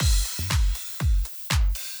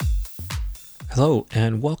Hello,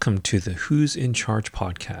 and welcome to the Who's in Charge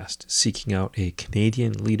podcast, seeking out a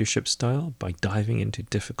Canadian leadership style by diving into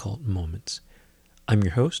difficult moments. I'm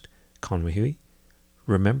your host, Conway Huey.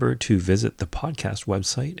 Remember to visit the podcast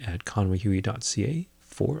website at conwayhuey.ca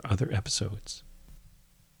for other episodes.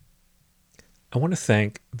 I want to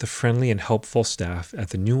thank the friendly and helpful staff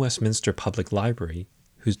at the New Westminster Public Library,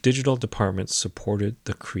 whose digital departments supported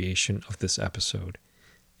the creation of this episode.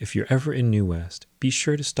 If you're ever in New West, be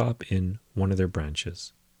sure to stop in one of their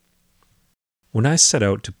branches. When I set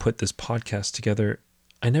out to put this podcast together,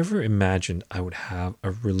 I never imagined I would have a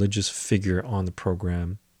religious figure on the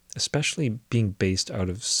program, especially being based out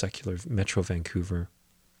of secular Metro Vancouver.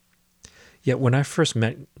 Yet when I first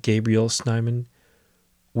met Gabriel Snyman,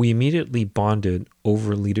 we immediately bonded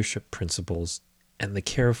over leadership principles and the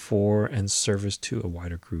care for and service to a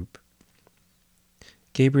wider group.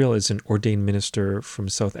 Gabriel is an ordained minister from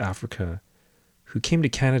South Africa who came to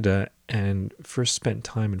Canada and first spent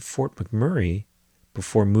time in Fort McMurray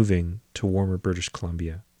before moving to warmer British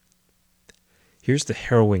Columbia. Here's the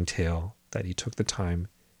harrowing tale that he took the time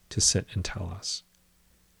to sit and tell us.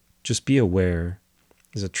 Just be aware,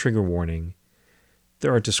 as a trigger warning,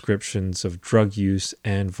 there are descriptions of drug use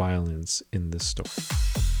and violence in this story.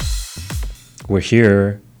 We're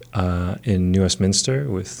here in New Westminster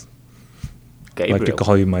with, Gabriel. I like to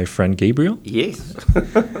call you my friend Gabriel. Yes.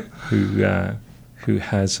 who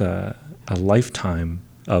has a lifetime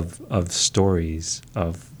of stories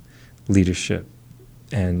of leadership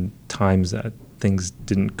and times that things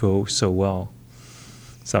didn't go so well.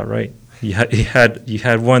 Is that right? You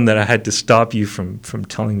had one that I had to stop you from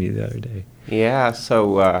telling me the other day. Yeah,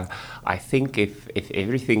 so I think if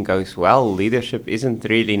everything goes well, leadership isn't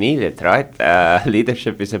really needed, right?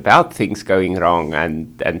 Leadership is about things going wrong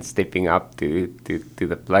and stepping up to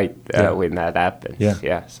the plate when that happens.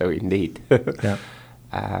 Yeah, so indeed.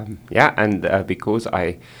 And because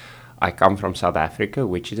I come from South Africa,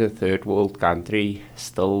 which is a third world country,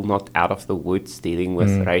 still not out of the woods, dealing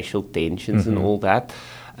with racial tensions and all that,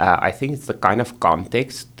 I think it's the kind of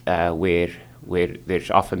context where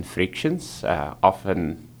there's often frictions,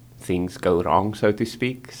 often things go wrong, so to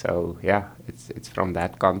speak. So yeah, it's from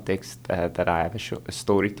that context that I have a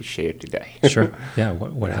story to share today. Sure. Yeah.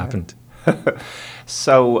 What happened?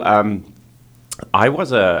 So I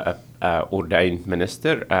was a ordained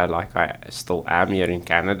minister, like I still am here in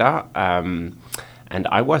Canada, and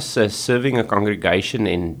I was serving a congregation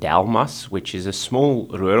in Delmas, which is a small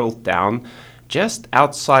rural town just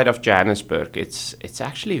outside of Johannesburg. It's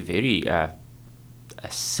actually very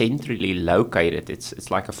centrally located. It's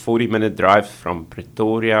like a 40-minute drive from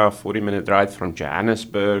Pretoria, 40-minute drive from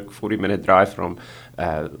Johannesburg, 40-minute drive from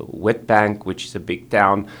Witbank, which is a big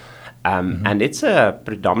town. And it's a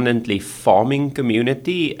predominantly farming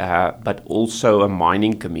community, but also a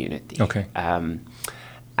mining community. Okay.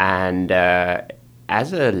 And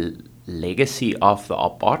as a legacy of the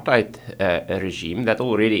apartheid regime that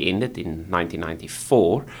already ended in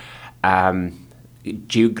 1994,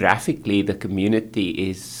 geographically, the community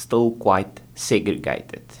is still quite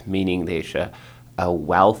segregated, meaning there's a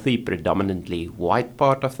wealthy, predominantly white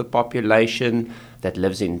part of the population that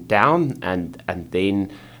lives in town, and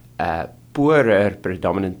then a poorer,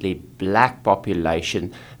 predominantly black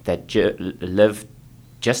population that live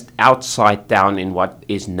just outside town in what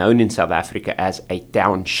is known in South Africa as a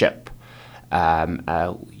township.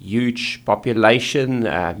 A huge population,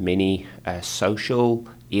 many social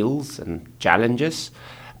ills and challenges.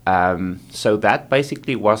 So that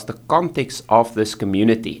basically was the context of this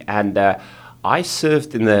community. And I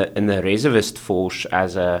served in the reservist force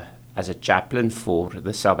as a chaplain for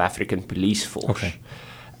the South African police force. Okay.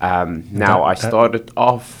 I started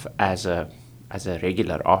off as a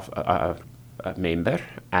regular member,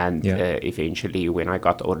 and eventually, when I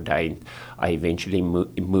got ordained, I eventually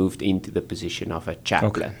moved into the position of a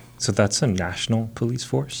chaplain. Okay. So that's a national police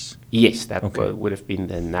force? Yes, that would have been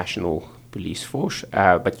the national police force,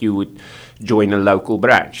 but you would join a local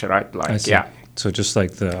branch, right? I see. Yeah. So just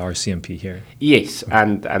like the RCMP here? Yes,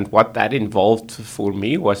 and what that involved for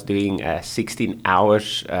me was doing 16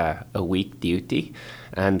 hours a week duty.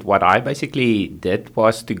 And what I basically did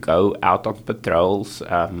was to go out on patrols,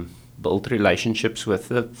 build relationships with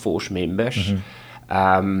the force members.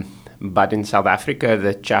 But in South Africa,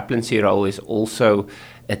 the chaplaincy role is also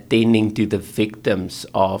attending to the victims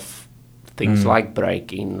of things like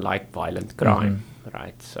break-in, like violent crime,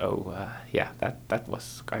 right? So, that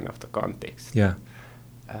was kind of the context. Yeah.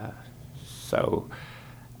 So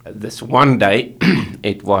this one day,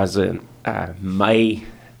 it was May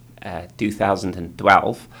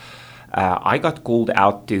 2012, I got called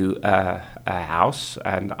out to a house,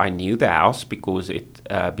 and I knew the house because it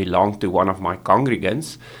belonged to one of my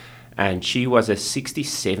congregants, and she was a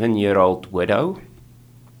 67-year-old widow.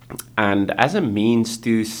 And as a means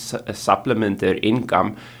to supplement her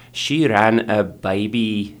income, she ran a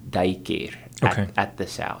baby daycare at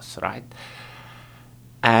this house, right?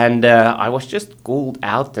 And I was just called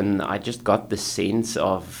out, and I just got the sense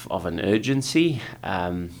of an urgency.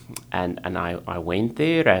 And I went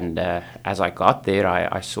there, and as I got there,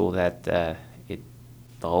 I saw that the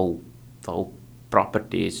whole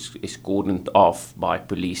property is cordoned off by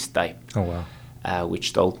police tape. Oh, wow.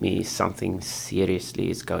 Which told me something seriously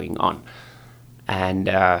is going on. And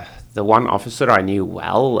the one officer I knew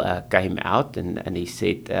well came out, and he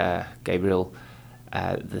said, Gabriel,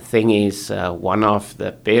 the thing is, one of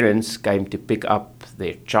the parents came to pick up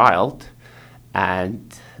their child,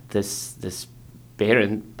 and this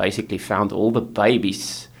parent basically found all the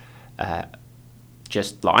babies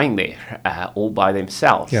just lying there all by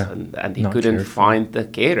themselves, and he couldn't find the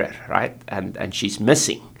carer, right? And she's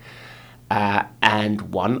missing.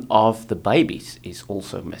 And one of the babies is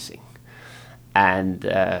also missing. And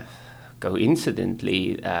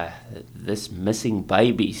coincidentally, this missing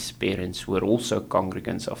baby's parents were also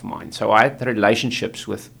congregants of mine. So I had relationships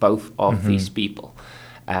with both of these people.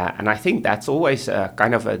 And I think that's always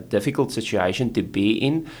kind of a difficult situation to be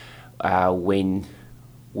in when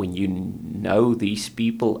you know these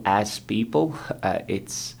people as people.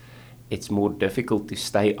 It's more difficult to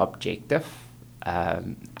stay objective.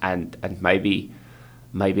 And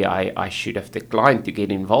maybe I should have declined to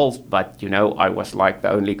get involved, but I was like the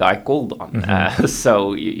only guy called on.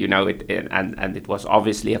 So it was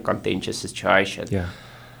obviously a contentious situation. Yeah,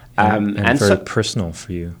 and very personal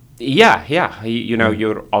for you. Yeah.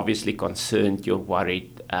 You're obviously concerned. You're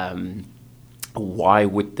worried. Why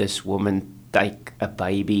would this woman take a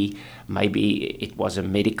baby? Maybe it was a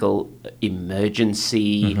medical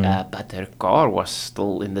emergency, but her car was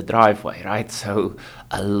still in the driveway, right? So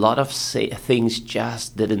a lot of things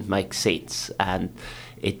just didn't make sense, and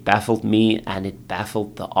it baffled me, and it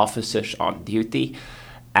baffled the officers on duty.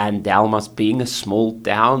 And Delmas being a small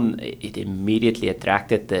town, it immediately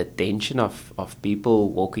attracted the attention of people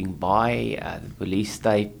walking by, the police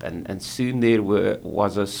tape, and soon there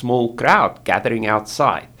was a small crowd gathering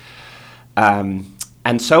outside.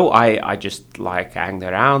 And so I just hanged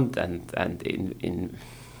around, and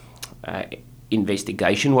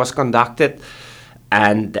investigation was conducted,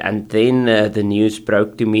 and then the news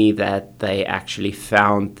broke to me that they actually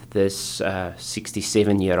found this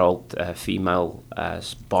 67-year-old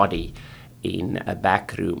female's body in a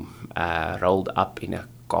back room, rolled up in a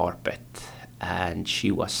carpet, and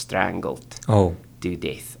she was strangled to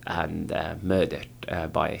death and murdered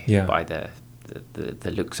by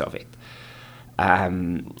the looks of it.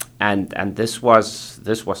 And this was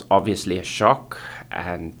obviously a shock,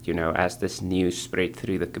 and as this news spread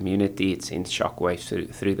through the community, it sent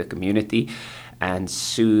shockwaves through the community, and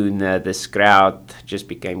soon this crowd just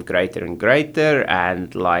became greater and greater,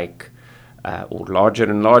 and or larger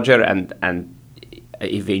and larger, and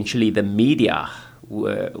eventually the media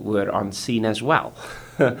were on scene as well.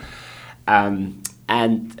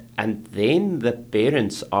 And then the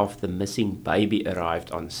parents of the missing baby arrived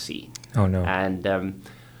on scene. Oh, no. And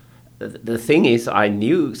the thing is, I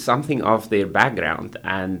knew something of their background,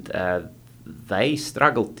 and they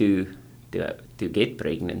struggled to get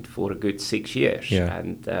pregnant for a good 6 years. Yeah.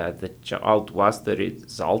 And the child was the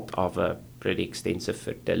result of a pretty extensive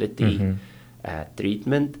fertility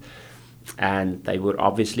treatment, and they were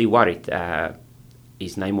obviously worried.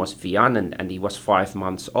 His name was Vian, and he was 5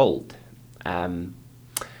 months old.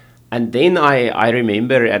 And then I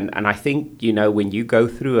remember, and I think, when you go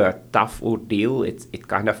through a tough ordeal, it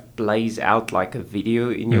kind of plays out like a video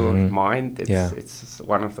in your mind. It's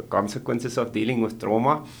one of the consequences of dealing with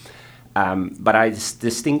trauma. But I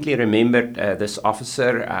distinctly remembered this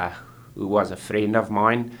officer who was a friend of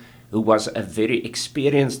mine, who was a very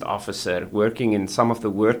experienced officer working in some of the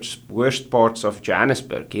worst parts of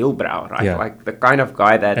Johannesburg, Hillbrow, right? Yeah. Like the kind of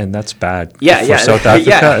guy that... And that's bad for South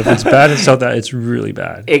Africa. If it's bad in South Africa, it's really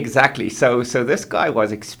bad. Exactly. So this guy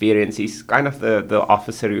was experienced. He's kind of the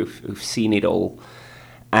officer who've seen it all.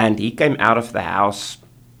 And he came out of the house,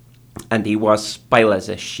 and he was pale as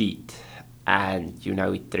a sheet. And,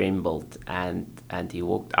 he trembled. And he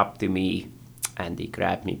walked up to me, and he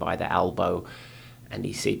grabbed me by the elbow. And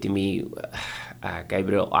he said to me,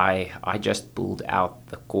 Gabriel, I just pulled out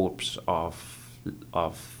the corpse of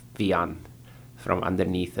Vian from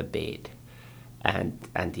underneath the bed. And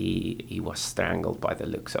he was strangled by the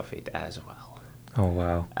looks of it as well. Oh,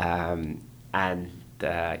 wow. And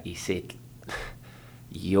he said,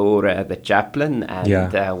 you're the chaplain, and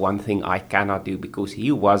Yeah. one thing I cannot do, because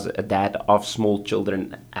he was a dad of small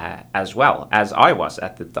children as well as I was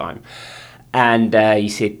at the time. And he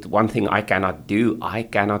said, one thing I cannot do, I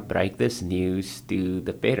cannot break this news to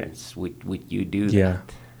the parents. Would you do Yeah.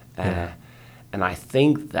 that? And I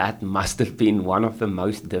think that must have been one of the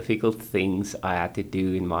most difficult things I had to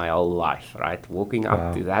do in my whole life, right? Walking up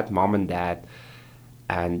Wow. to that mom and dad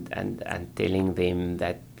and telling them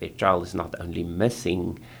that their child is not only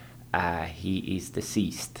missing, he is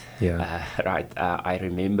deceased. Yeah. Right. I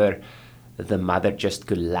remember the mother just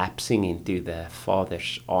collapsing into the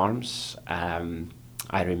father's arms.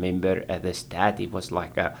 I remember this dad, he was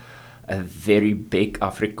like a very big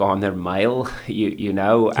Afrikaner male, you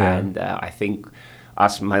know, Yeah. and I think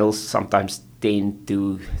us males sometimes tend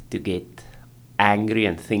to get angry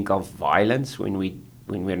and think of violence when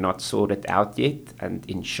we're not sorted out yet and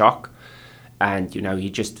in shock. And, you know, he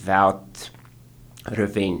just vowed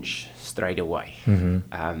revenge straight away.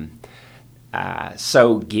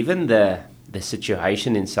 So given the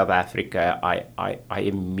situation in South Africa, I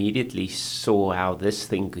immediately saw how this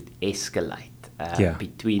thing could escalate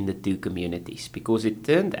between the two communities, because it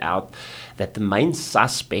turned out that the main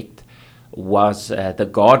suspect was the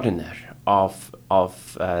gardener of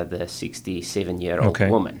the 67-year-old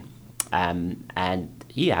woman. And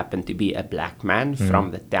he happened to be a black man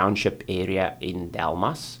from the township area in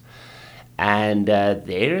Delmas. And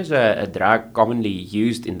there is a drug commonly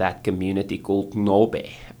used in that community called Nobe.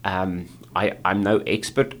 I'm no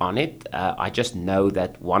expert on it. I just know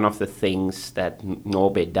that one of the things that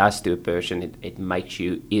Nobe does to a person, it makes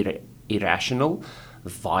you irrational,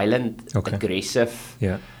 violent, aggressive.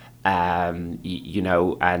 Yeah. You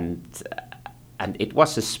know, and it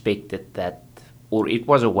was suspected that, or it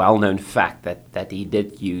was a well-known fact that he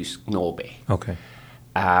did use Nobe. Okay.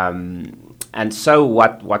 And so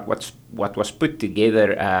what was put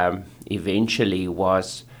together eventually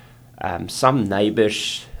was some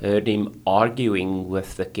neighbors heard him arguing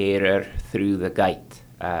with the carer through the gate.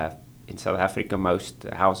 In South Africa, most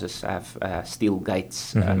houses have steel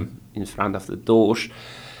gates in front of the doors,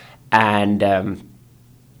 and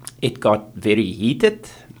it got very heated,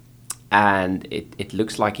 and it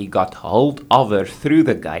looks like he got hold of her through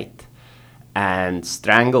the gate and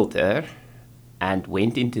strangled her and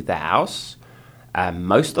went into the house.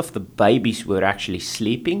 Most of the babies were actually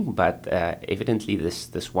sleeping, but evidently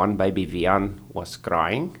this one baby, Vian, was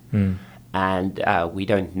crying. And we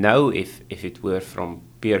don't know if it were from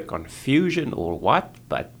pure confusion or what,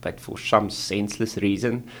 but for some senseless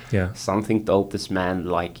reason, something told this man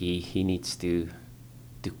like he needs to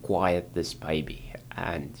quiet this baby.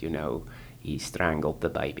 And, you know, he strangled the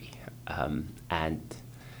baby. And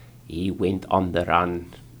he went on the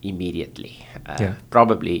run immediately,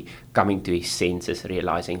 probably coming to his senses,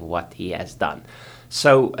 realizing what he has done.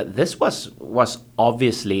 So this was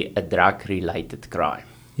obviously a drug-related crime.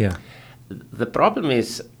 Yeah. The problem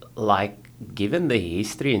is, like, given the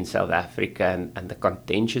history in South Africa and the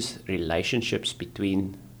contentious relationships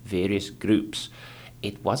between various groups,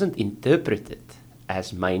 it wasn't interpreted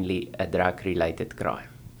as mainly a drug-related crime.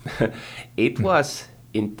 It was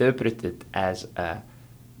interpreted as a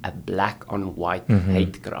black on white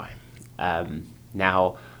hate crime.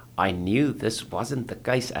 Now, I knew this wasn't the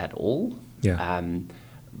case at all,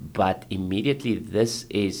 but immediately this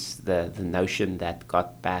is the notion that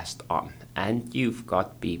got passed on. And you've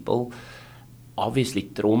got people obviously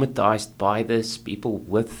traumatized by this, people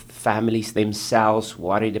with families themselves,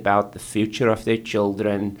 worried about the future of their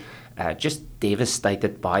children, just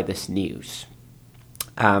devastated by this news.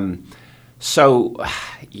 So,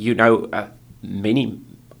 you know, many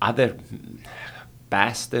other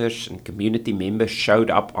pastors and community members showed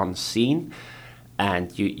up on scene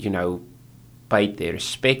and, you know, paid their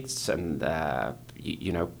respects, and,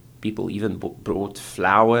 you know, people even brought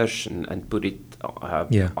flowers and put it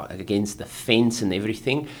against the fence and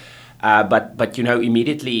everything. But you know,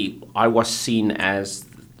 immediately I was seen as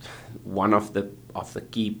one of the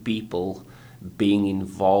key people being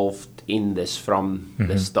involved in this from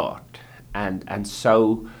the start. And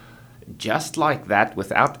so just like that,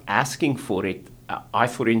 without asking for it, I,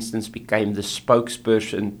 for instance, became the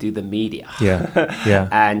spokesperson to the media.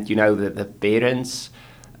 And, you know, the parents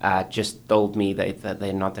just told me that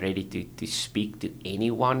they're not ready to speak to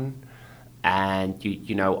anyone. And,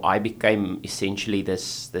 you know, I became essentially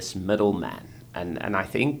this middleman. And I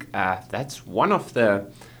think that's one of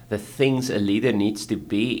the things a leader needs to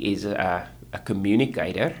be, is a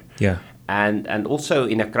communicator. And also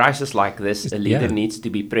in a crisis like this, a leader needs to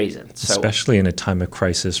be present. Especially in a time of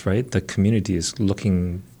crisis, right? The community is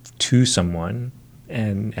looking to someone,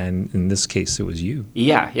 and in this case, it was you.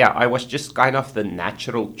 Yeah, I was just kind of the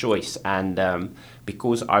natural choice, and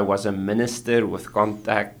because I was a minister with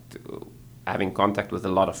having contact with a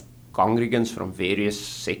lot of congregants from various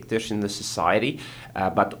sectors in the society,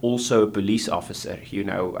 but also a police officer.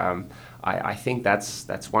 I think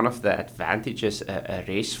that's one of the advantages a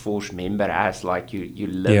race force member has. Like you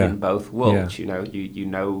live in both worlds. Yeah. You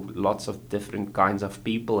know lots of different kinds of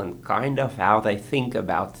people and kind of how they think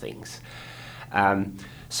about things.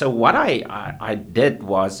 So what I did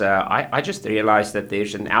was I just realized that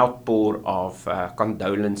there's an outpour of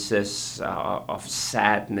condolences, of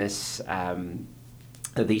sadness.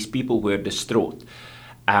 These people were distraught,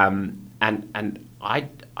 and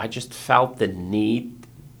I just felt the need.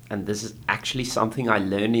 And this is actually something I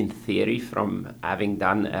learned in theory from having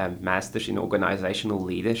done a master's in organizational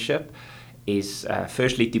leadership, is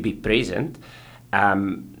firstly to be present,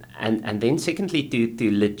 and then secondly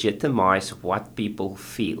to legitimize what people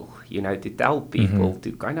feel, to tell people,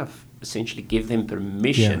 to kind of essentially give them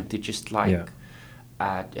permission to just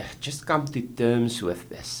just come to terms with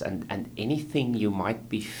this, and anything you might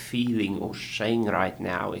be feeling or saying right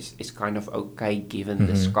now is kind of okay given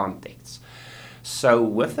this context. So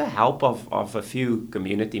with the help of a few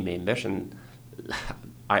community members, and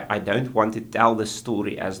I don't want to tell the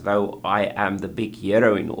story as though I am the big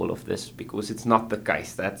hero in all of this, because it's not the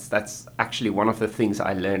case. That's actually one of the things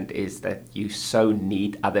I learned, is that you so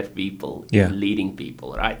need other people in leading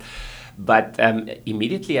people, right? But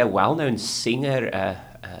immediately a well-known singer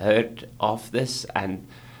heard of this, and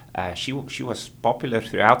she was popular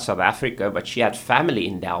throughout South Africa, but she had family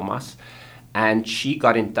in Delmas. And she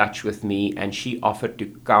got in touch with me, and she offered to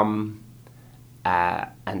come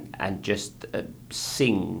and just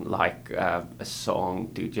sing like a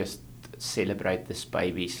song to just celebrate this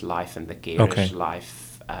baby's life and the carer's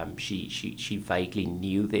life. She vaguely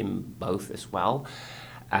knew them both as well.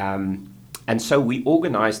 And so we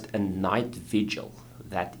organized a night vigil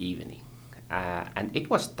that evening. And it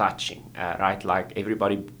was touching, right? Like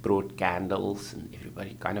everybody brought candles, and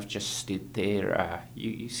everybody kind of just stood there.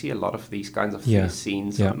 You see a lot of these kinds of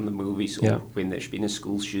scenes in the movies, or when there's been a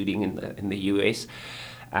school shooting in the US,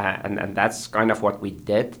 and that's kind of what we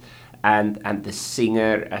did. And the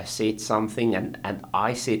singer said something, and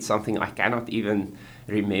I said something. I cannot even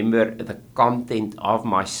remember the content of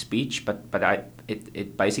my speech, but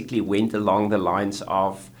it basically went along the lines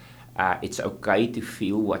of, it's okay to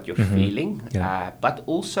feel what you're feeling, but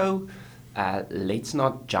also let's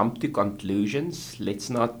not jump to conclusions. Let's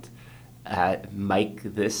not make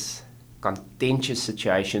this contentious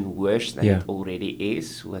situation worse than it already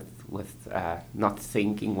is, with not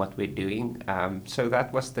thinking what we're doing. So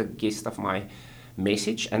that was the gist of my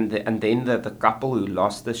message. And then the couple who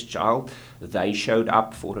lost this child, they showed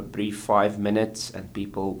up for a brief 5 minutes, and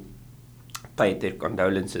people paid their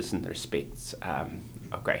condolences and respects.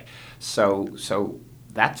 Okay, so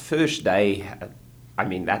that first day, I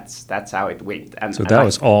mean, that's how it went. And so that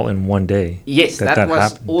was all in one day? Yes, that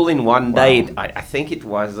was happened. all in one day. I think it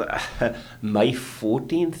was May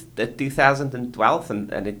 14th, 2012,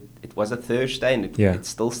 and it was a Thursday, and it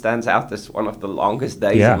still stands out as one of the longest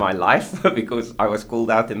days of my life, because I was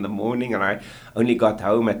called out in the morning, and I only got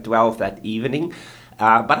home at 12 that evening.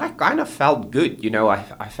 But I kind of felt good,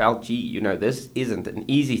 I felt, this isn't an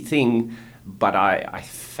easy thing, but I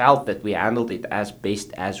felt that we handled it as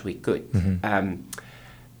best as we could.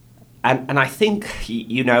 And I think,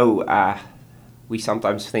 we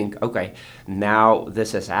sometimes think, okay, now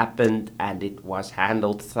this has happened and it was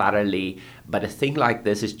handled thoroughly, but a thing like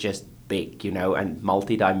this is just big, and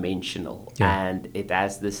multidimensional, and it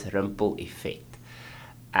has this ripple effect.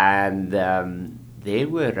 And there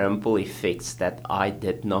were ripple effects that I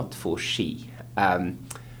did not foresee.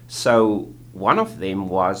 So one of them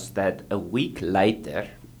was that a week later,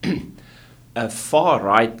 a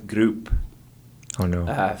far-right group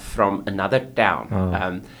from another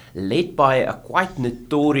town, led by a quite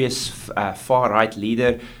notorious far-right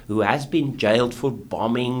leader who has been jailed for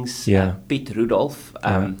bombings, Piet Rudolph,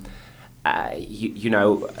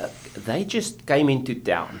 they just came into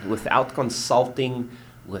town without consulting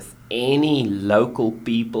with any local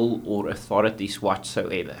people or authorities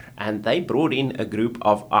whatsoever. And they brought in a group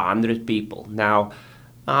of 100 people. Now,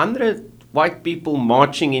 100 white people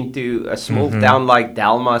marching into a small town like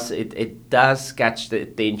Delmas, it does catch the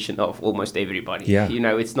attention of almost everybody.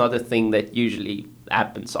 It's not a thing that usually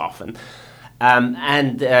happens often. I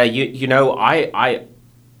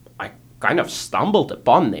kind of stumbled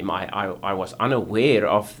upon them. I was unaware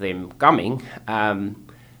of them coming.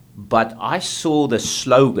 But I saw the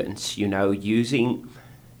slogans, using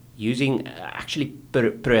using actually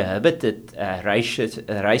prohibited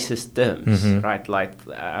racist terms, right? Like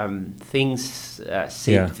things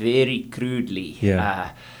said very crudely.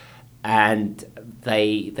 And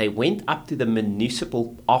they went up to the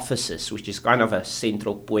municipal offices, which is kind of a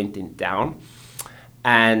central point in town.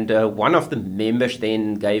 And one of the members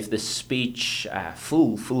then gave this speech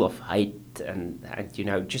full of hate and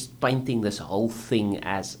just painting this whole thing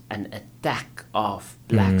as an attack of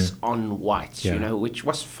blacks on whites, which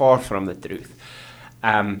was far from the truth.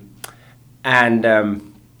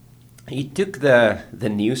 He took the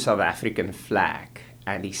new South African flag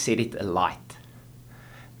and he set it alight.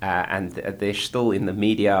 And they're still in the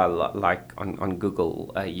media, like on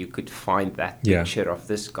Google, you could find that picture of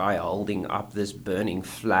this guy holding up this burning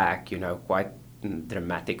flag, quite in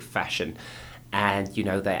dramatic fashion. And,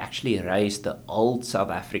 they actually raised the old South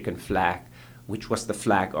African flag, which was the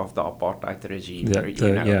flag of the apartheid regime.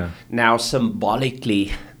 Now,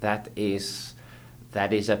 symbolically, that is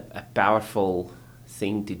a powerful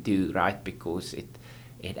thing to do, right? Because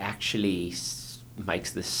it actually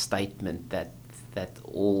makes the statement that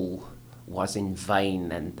all was in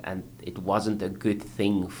vain and it wasn't a good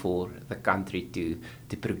thing for the country to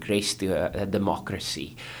progress to a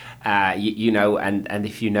democracy. And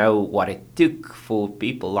if you know what it took for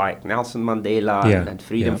people like Nelson Mandela and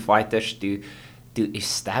freedom fighters to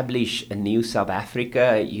establish a new South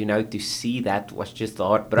Africa, to see that was just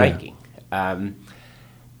heartbreaking. And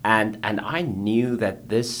I knew that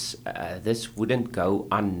this wouldn't go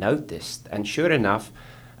unnoticed. And sure enough,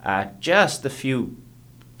 just a few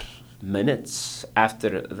minutes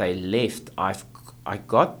after they left, I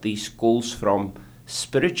got these calls from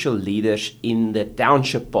spiritual leaders in the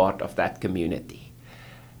township part of that community,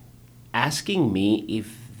 asking me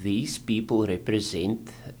if these people represent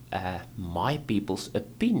my people's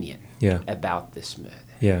opinion about this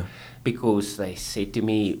murder. Because they said to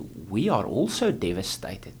me, we are also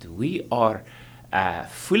devastated. We are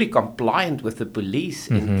fully compliant with the police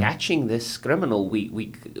in catching this criminal.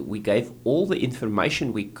 We gave all the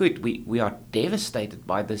information we could. We are devastated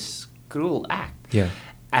by this cruel act.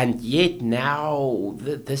 And yet now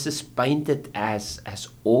this is painted as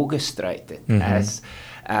orchestrated, as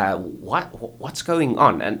what's going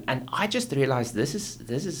on. And I just realized this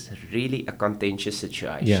is really a contentious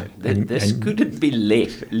situation. This couldn't be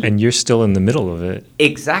left. And you're still in the middle of it.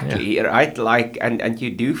 Exactly, right? Like, and you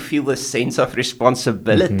do feel a sense of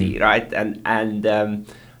responsibility, right? And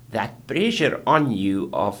that pressure on you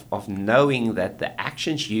of knowing that the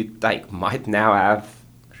actions you take might now have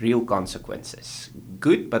real consequences,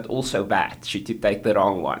 good but also bad, should you take the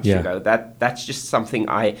wrong ones. That's just something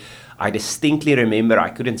I distinctly remember. I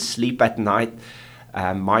couldn't sleep at night.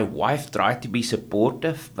 My wife tried to be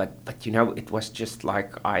supportive, but it was just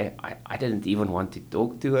like I didn't even want to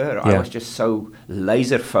talk to her. I was just so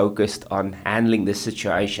laser focused on handling the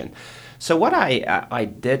situation. So what I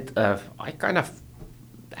did, I kind of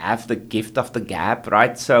have the gift of the gab,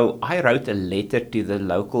 right? So I wrote a letter to the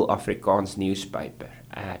local Afrikaans newspaper,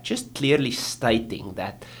 just clearly stating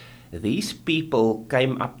that these people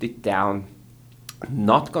came up to town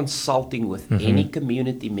not consulting with any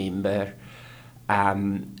community member,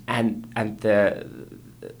 and the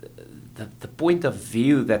point of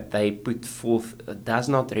view that they put forth does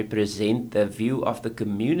not represent the view of the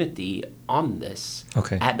community on this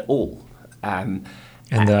at all.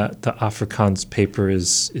 And the Afrikaans paper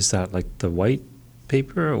is that like the white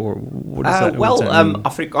paper, or what is that?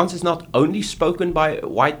 Afrikaans is not only spoken by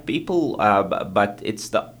white people, but it's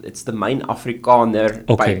the main Afrikaner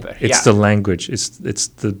paper. It's the language. It's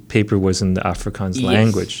the paper was in the Afrikaans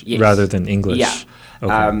language rather than English.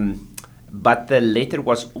 But the letter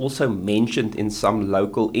was also mentioned in some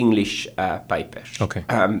local English papers.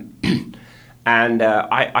 And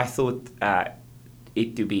I thought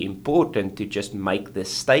it to be important to just make this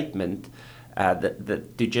statement,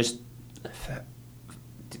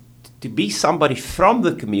 to be somebody from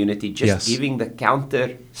the community, just giving the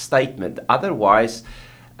counter statement. Otherwise,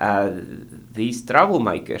 these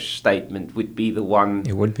troublemakers' statement would be the one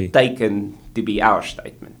taken to be our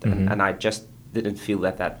statement. And I just didn't feel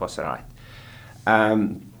that was right.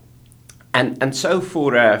 And so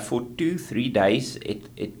for 2-3 days,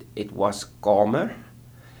 it was calmer.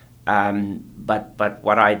 But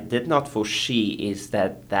what I did not foresee is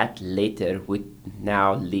that letter would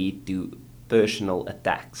now lead to personal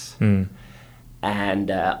attacks.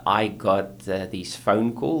 And I got these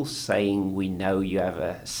phone calls saying, we know you have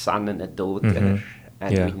a son and a daughter,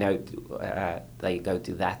 and we know they go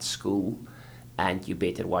to that school, and you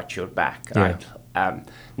better watch your back. Right?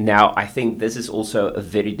 Now, I think this is also a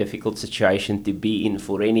very difficult situation to be in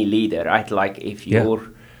for any leader, right? Like if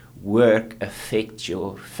your work affects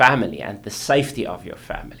your family and the safety of your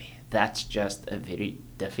family. That's just a very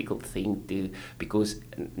difficult thing to, because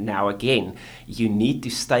now again, you need to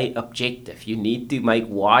stay objective. You need to make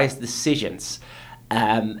wise decisions.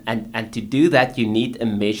 And to do that, you need a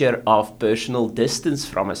measure of personal distance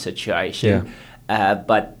from a situation. Yeah.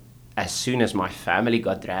 But as soon as my family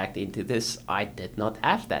got dragged into this, I did not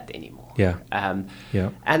have that anymore. Yeah.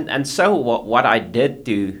 Yeah. And so what I did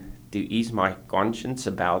to ease my conscience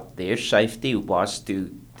about their safety was to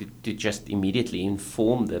just immediately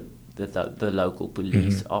inform the local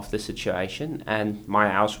police of the situation, and my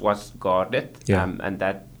house was guarded, and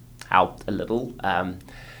that helped a little.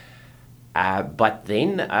 But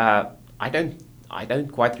then I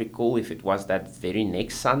don't quite recall if it was that very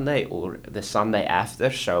next Sunday or the Sunday after.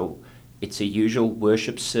 So it's a usual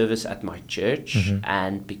worship service at my church,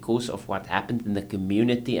 and because of what happened in the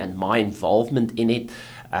community and my involvement in it,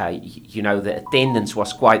 the attendance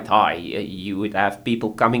was quite high. You would have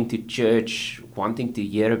people coming to church wanting to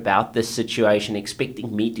hear about this situation,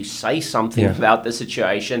 expecting me to say something about the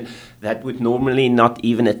situation that would normally not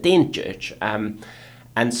even attend church.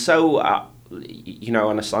 And so,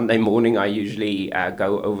 on a Sunday morning, I usually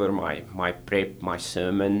go over my prep, my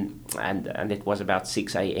sermon, and it was about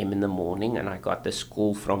 6 a.m. in the morning, and I got this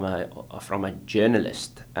call from a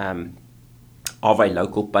journalist of a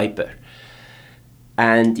local paper.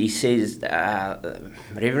 And he says,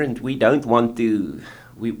 Reverend, we don't want to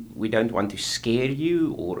scare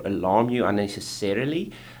you or alarm you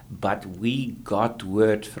unnecessarily, but we got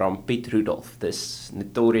word from Piet Rudolph, this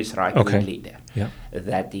notorious right-wing leader,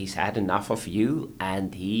 that he's had enough of you,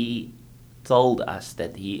 and he told us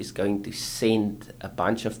that he is going to send a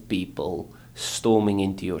bunch of people storming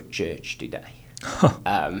into your church today.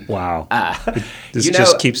 Wow. This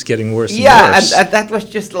just keeps getting worse and worse. Yeah, and that was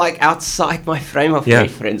just like outside my frame of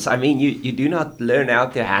reference. I mean, you do not learn how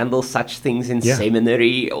to handle such things in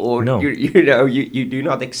seminary, or you do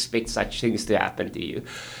not expect such things to happen to you.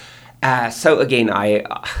 So again,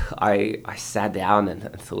 I sat down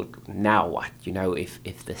and thought, now what?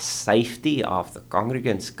 If the safety of the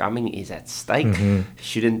congregants coming is at stake,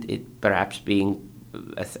 shouldn't it perhaps being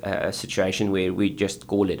a situation where we just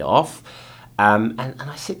call it off? And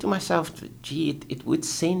I said to myself, it would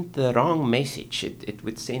send the wrong message. It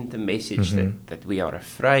would send the message that we are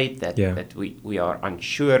afraid, that we are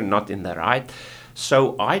unsure, not in the right.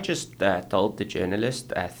 So I just told the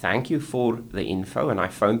journalist, thank you for the info, and I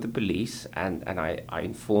phoned the police, and I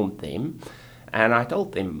informed them, and I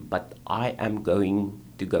told them, but I am going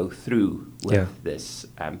to go through with this.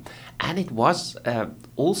 And it was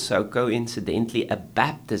also coincidentally a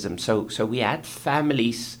baptism. So we had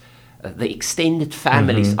families, the extended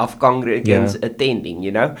families of congregants attending,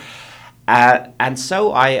 and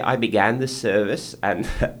so I began the service, and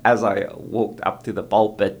as I walked up to the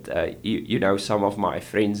pulpit, some of my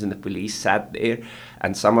friends in the police sat there,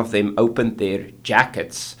 and some of them opened their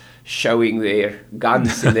jackets, showing their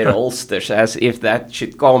guns in their holsters, as if that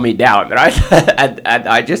should calm me down, right? and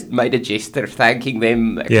I just made a gesture, thanking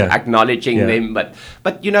them, acknowledging them. But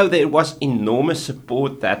there was enormous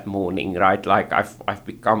support that morning, right? Like I've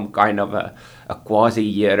become kind of a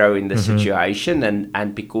quasi-hero in the situation,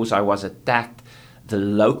 and because I was attacked, the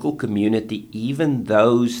local community, even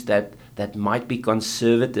those that might be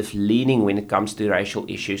conservative leaning when it comes to racial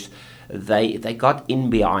issues, they got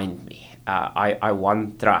in behind me. I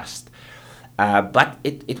won trust. But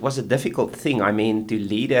it was a difficult thing. I mean, to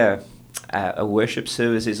lead a worship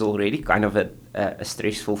service is already kind of a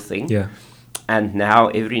stressful thing. Yeah. And now,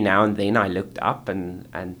 every now and then, I looked up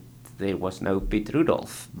and there was no Piet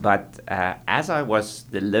Rudolph. But as I was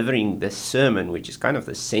delivering this sermon, which is kind of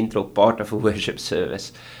the central part of a worship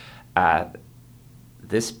service,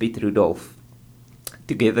 this Piet Rudolph,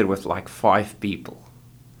 together with like 5 people,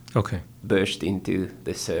 burst into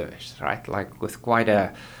the service, right? Like with quite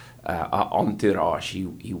a entourage.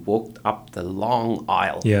 He walked up the long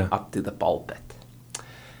aisle up to the pulpit.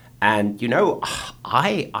 And,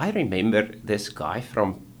 I remember this guy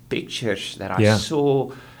from pictures that I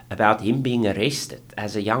saw about him being arrested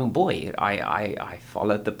as a young boy. I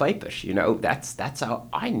followed the papers, that's how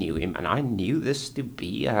I knew him. And I knew this to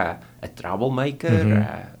be a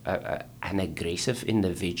troublemaker, an aggressive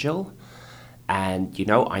individual. And,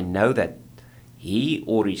 I know that he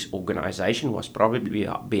or his organization was probably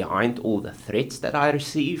behind all the threats that I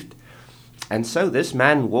received. And so this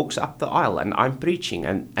man walks up the aisle, and I'm preaching.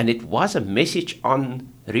 And it was a message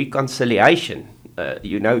on reconciliation,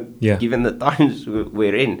 given the times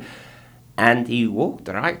we're in. And he walked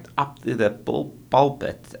right up to the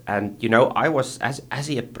pulpit. And, I was, as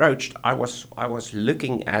he approached, I was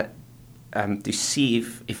looking at to see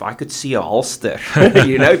if I could see a holster,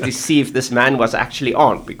 to see if this man was actually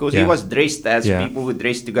armed, because he was dressed as people would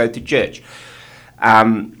dress to go to church.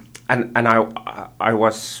 And I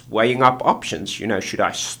was weighing up options. Should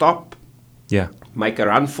I stop? Make a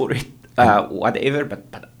run for it, whatever.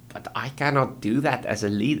 But I cannot do that as a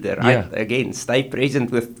leader. Right? Again, stay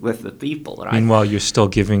present with the people. Right. Meanwhile, you're still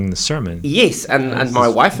giving the sermon. Yes, and my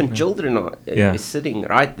wife and children are is sitting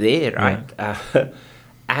right there. Right.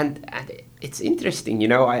 And it's interesting,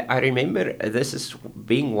 I remember this as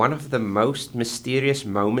being one of the most mysterious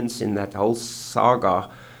moments in that whole saga,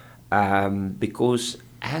 because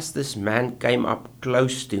as this man came up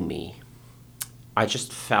close to me, I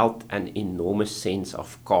just felt an enormous sense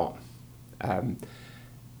of calm.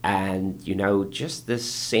 And, just this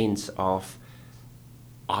sense of,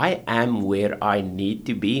 I am where I need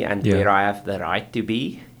to be and where I have the right to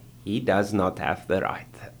be. He does not have the right.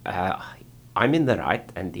 I'm in the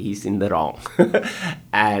right and he's in the wrong.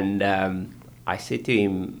 And I said to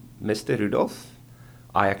him, Mr. Rudolph,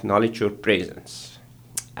 I acknowledge your presence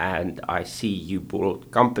and I see you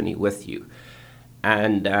brought company with you.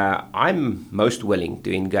 And I'm most willing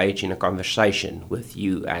to engage in a conversation with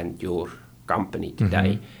you and your company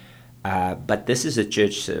today. But this is a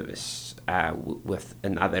church service with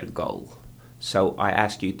another goal. So I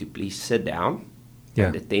ask you to please sit down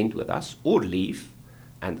and attend with us or leave,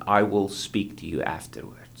 and I will speak to you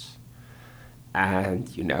afterwards. And,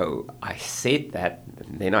 I said that,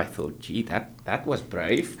 and then I thought, gee, that was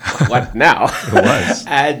brave. What now? It was.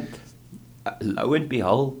 And lo and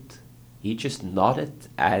behold, he just nodded,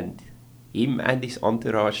 and him and his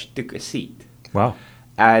entourage took a seat. Wow.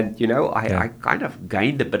 And, I kind of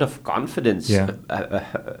gained a bit of confidence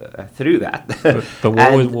through that. But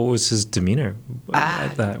what was his demeanor?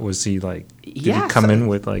 Was he like, did he come in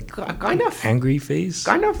with like kind of angry face?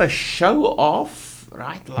 Kind of a show off,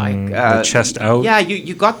 right? Like the chest out. Yeah,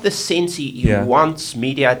 you got the sense he wants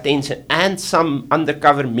media attention, and some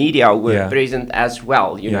undercover media were present as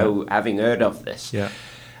well, having heard of this. Yeah.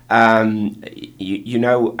 And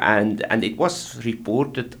it was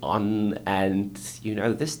reported on, and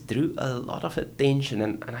this drew a lot of attention,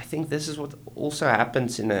 and I think this is what also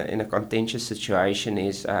happens in a contentious situation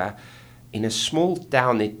is in a small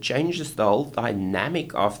town, it changes the whole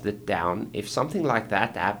dynamic of the town if something like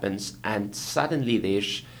that happens, and suddenly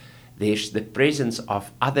there's the presence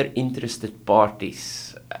of other interested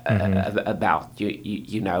parties about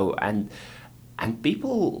and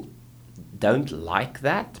people don't like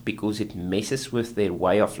that because it messes with their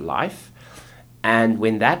way of life. And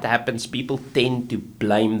when that happens, people tend to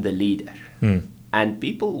blame the leader. And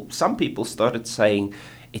some people started saying,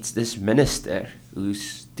 it's this minister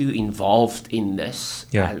who's too involved in this,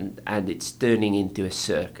 and it's turning into a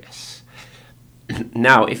circus.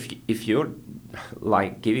 Now, if you're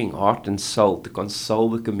like giving heart and soul to console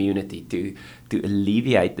the community, to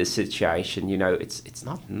alleviate the situation, it's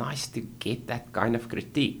not nice to get that kind of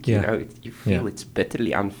critique. You feel it's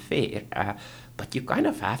bitterly unfair, but you kind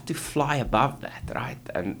of have to fly above that, right?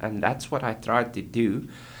 And that's what I tried to do.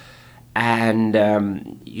 And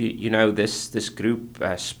this group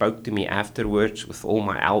spoke to me afterwards with all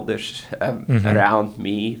my elders around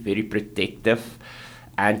me, very protective,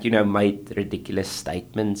 and made ridiculous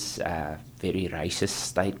statements, very racist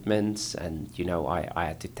statements, and I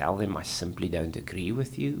had to tell them I simply don't agree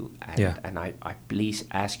with you, and I please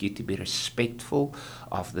ask you to be respectful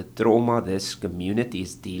of the trauma this community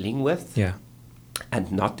is dealing with,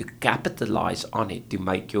 and not to capitalize on it to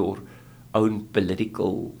make your own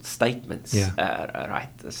political statements, right?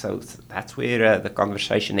 So that's where the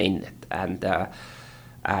conversation ended,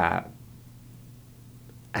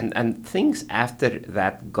 and things after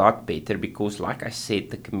that got better because, like I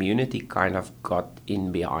said, the community kind of got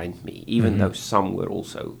in behind me, even though some were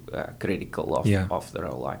also critical of the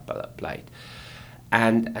role I played.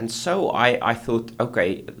 And so I thought,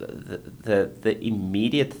 okay, the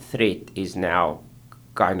immediate threat is now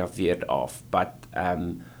kind of veered off, but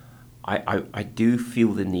I do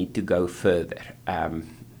feel the need to go further,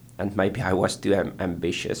 and maybe I was too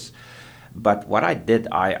ambitious. But what I did,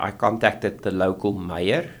 I contacted the local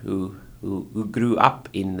mayor who grew up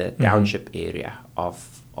in the township area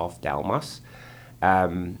of Delmas,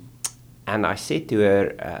 and I said to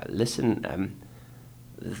her, listen,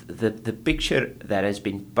 the picture that has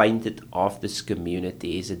been painted of this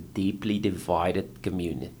community is a deeply divided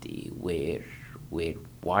community where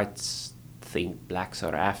whites think blacks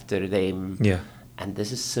are after them, and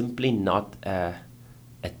this is simply not a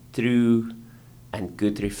true and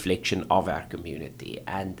good reflection of our community,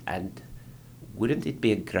 and wouldn't it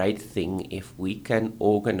be a great thing if we can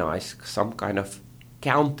organize some kind of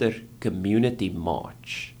counter community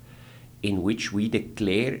march in which we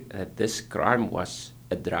declare that this crime was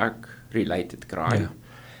a drug-related crime,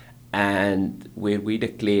 and where we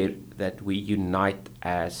declare that we unite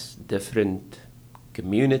as different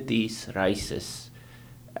communities, races,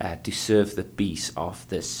 to serve the peace of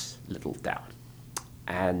this little town.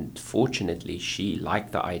 And fortunately, she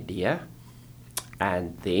liked the idea,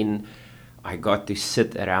 and then I got to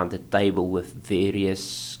sit around the table with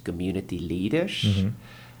various community leaders,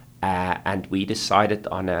 and we decided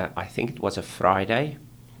on I think it was a Friday,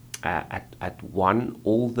 at 1,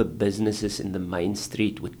 all the businesses in the main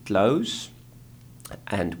street would close,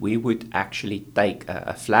 and we would actually take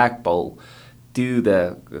a flagpole to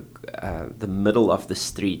the middle of the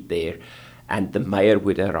street there, and the mayor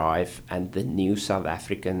would arrive, and the new South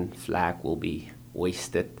African flag will be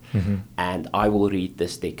hoisted, and I will read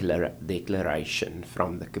this declaration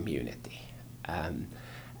from the community.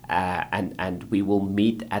 And we will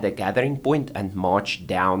meet at a gathering point and march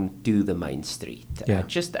down to the main street,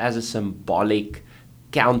 just as a symbolic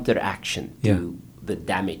counteraction to the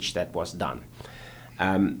damage that was done.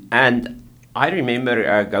 And I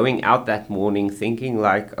remember going out that morning thinking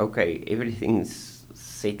like, okay, everything's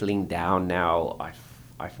settling down now.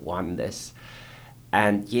 I've won this.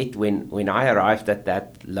 And yet when I arrived at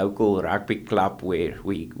that local rugby club where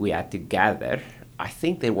we had to gather, I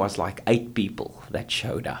think there was like 8 people that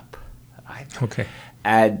showed up. Right? Okay.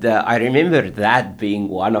 And I remember that being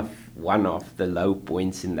one of the low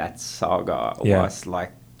points in that saga, was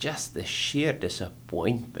like just the sheer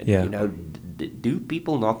disappointment. Yeah. You know, do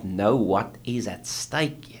people not know what is at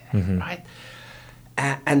stake here, right?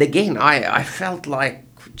 And again, I felt like,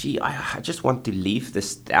 gee, I just want to leave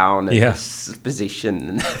this town in this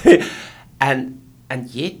position. and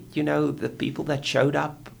yet, you know, the people that showed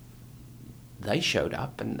up, they showed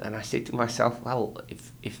up, and I said to myself, well,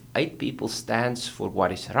 if 8 people stands for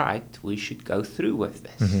what is right, we should go through with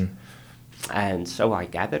this. And so I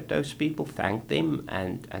gathered those people, thanked them,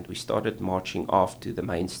 and we started marching off to the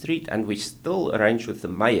main street, and we still arranged with the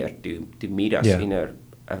mayor to meet us in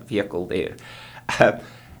a vehicle there.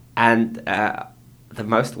 And the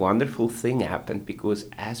most wonderful thing happened, because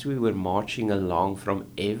as we were marching along from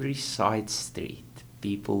every side street,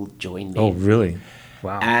 people joined in. Oh, really?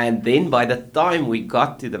 Wow. And then by the time we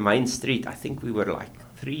got to the main street, I think we were like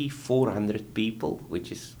 300-400 people,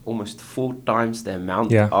 which is almost 4 times the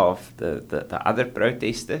amount of the other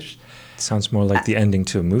protesters. Sounds more like the ending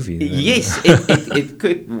to a movie. Yes, it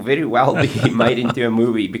could very well be made into a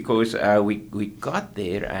movie, because we got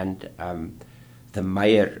there, and the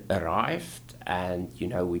mayor arrived, and, you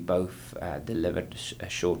know, we both delivered a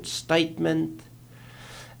short statement,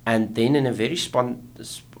 and then in a very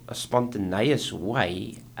spontaneous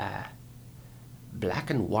way, black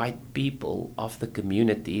and white people of the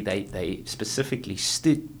community, they specifically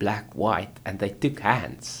stood black, white, and they took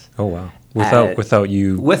hands. Oh, wow.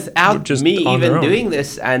 Without just me even doing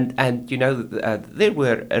this, and you know, there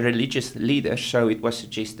were religious leaders, so it was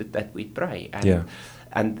suggested that we pray.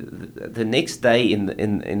 And the next day in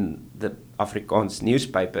the Afrikaans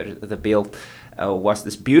newspaper, the Beeld, was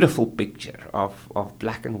this beautiful picture of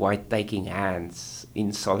black and white taking hands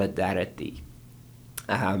in solidarity,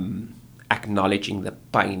 acknowledging the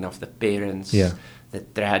pain of the parents, the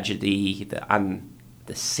tragedy,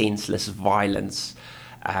 the senseless violence,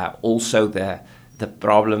 also the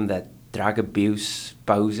problem that drug abuse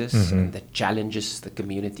poses, and the challenges the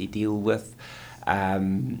community deal with.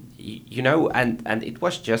 You know, and it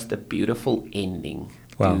was just a beautiful ending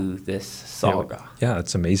to this saga. Yeah,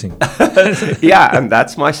 it's amazing. Yeah, and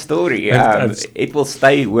that's my story. It will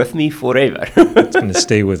stay with me forever. It's going to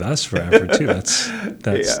stay with us forever too. That's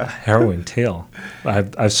a harrowing tale. I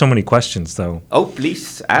have so many questions though. Oh,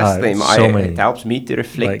 please ask them. It helps me to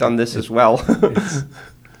reflect on this as well.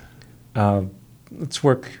 Let's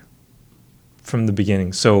work from the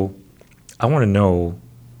beginning. So I want to know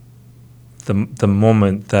the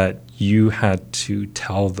moment that you had to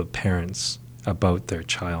tell the parents about their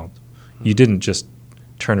child. You didn't just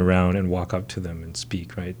turn around and walk up to them and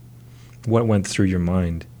speak, right? What went through your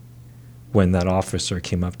mind when that officer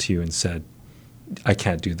came up to you and said, I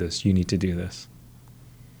can't do this, you need to do this?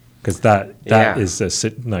 Because that is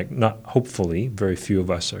not hopefully very few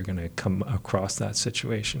of us are going to come across that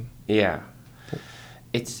situation. Yeah.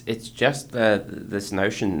 It's just this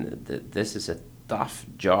notion that this is a tough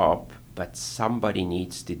job, but somebody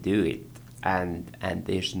needs to do it, and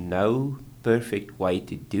there's no perfect way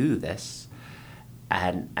to do this,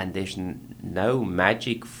 and there's no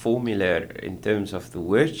magic formula in terms of the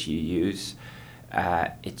words you use.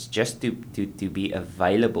 It's just to be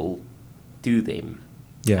available to them,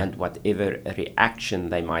 and whatever reaction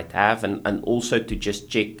they might have, and also to just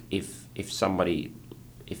check if somebody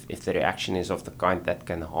if the reaction is of the kind that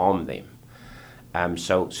can harm them.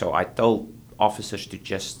 So I told officers to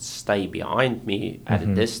just stay behind me at a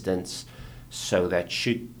distance, so that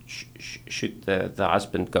should the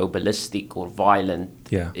husband go ballistic or violent,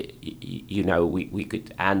 we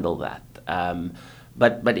could handle that.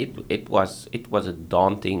 But it was a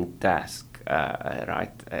daunting task,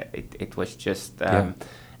 right? It was just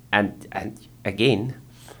and again,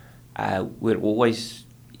 we're always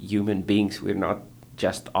human beings. We're not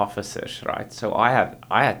just officers, right? So I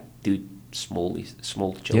had two small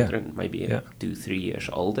children, maybe 2-3 years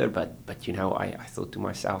older, but I thought to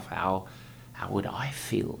myself, how would I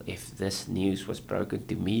feel if this news was broken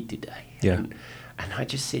to me today? And I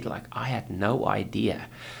just said, like, I had no idea.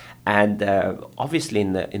 And obviously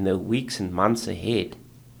in the weeks and months ahead,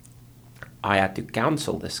 I had to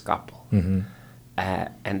counsel this couple.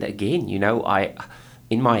 And again,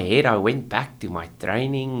 in my head, I went back to my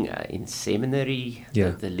training in seminary,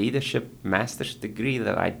 the leadership master's degree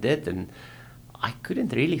that I did, and I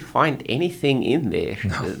couldn't really find anything in there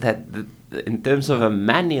that in terms of a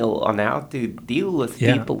manual on how to deal with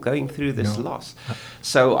people going through this loss.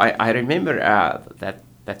 So I remember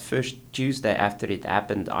that first Tuesday after it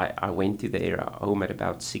happened, I went to their home at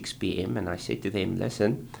about 6 p.m. and I said to them,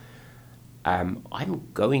 listen, I'm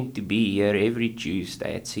going to be here every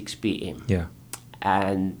Tuesday at 6 p.m.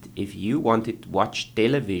 And if you wanted to watch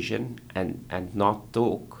television and not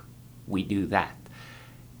talk, we do that.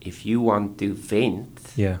 If you want to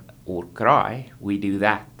vent or cry, we do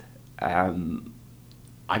that. I'm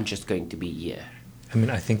just going to be here. I mean,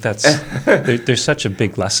 I think that's there's such a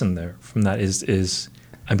big lesson there from that.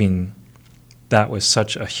 I mean, that was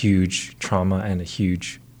such a huge trauma and a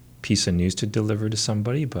huge piece of news to deliver to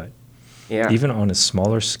somebody. But even on a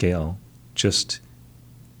smaller scale, just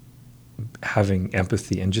having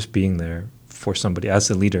empathy and just being there for somebody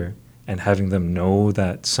as a leader and having them know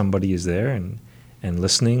that somebody is there and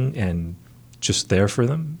listening and just there for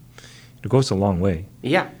them, it goes a long way.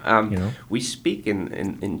 We speak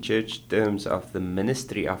in church terms of the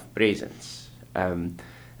ministry of presence.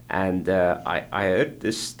 And I heard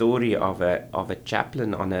this story of a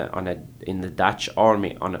chaplain in the Dutch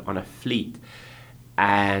army on a fleet,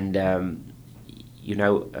 and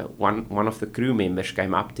one of the crew members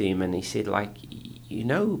came up to him and he said, like,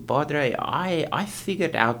 Padre, I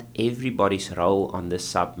figured out everybody's role on this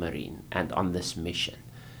submarine and on this mission,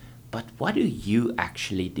 but what do you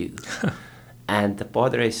actually do? And the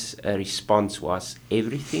Padre's response was,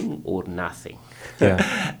 everything or nothing.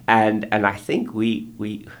 And I think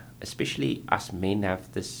we especially us men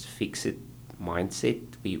have this fixed mindset.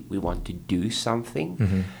 We want to do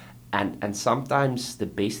something. And sometimes the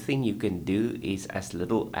best thing you can do is as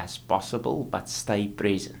little as possible, but stay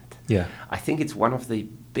present. I think it's one of the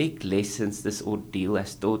big lessons this ordeal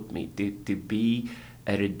has taught me, to be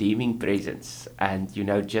a redeeming presence and,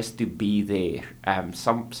 just to be there.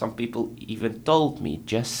 Some people even told me,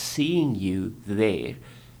 just seeing you there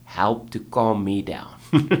helped to calm me down.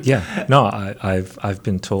 I've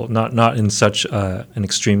been told, not in such an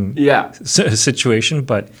extreme situation,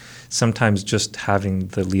 but sometimes just having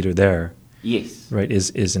the leader there, right,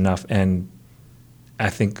 is enough. And I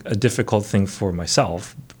think a difficult thing for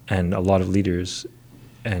myself and a lot of leaders,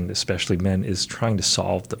 and especially men, is trying to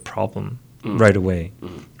solve the problem right away,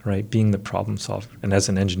 right? Being the problem solver. And as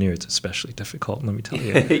an engineer, it's especially difficult, let me tell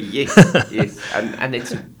you. Yes. And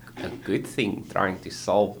it's a good thing trying to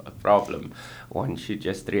solve a problem. One should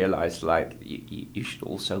just realize, like, you should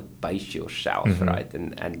also pace yourself, right?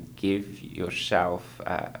 And give yourself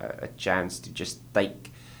a chance to just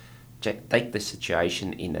take the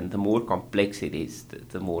situation in. And the more complex it is,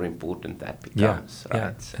 the more important that becomes,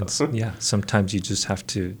 right? Sometimes you just have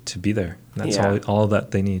to be there. That's all that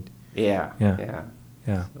they need.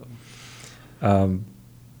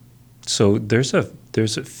 So there's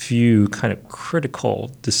a few kind of critical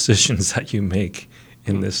decisions that you make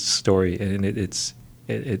in this story, and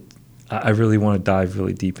I really want to dive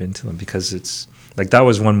really deep into them, because it's like that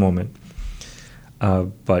was one moment,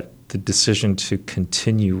 but the decision to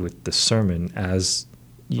continue with the sermon as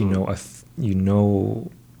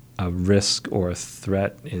a risk or a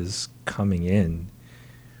threat is coming in.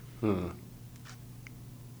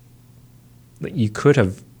 Like you could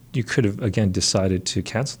have again decided to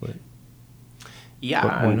cancel it.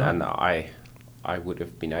 And I would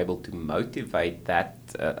have been able to motivate that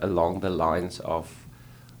along the lines of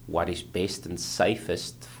what is best and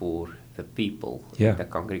safest for the people in the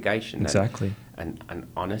congregation. Exactly. And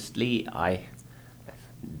honestly, I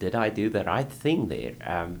do the right thing there,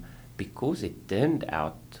 because it turned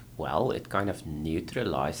out well. It kind of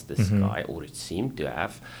neutralized this guy, or it seemed to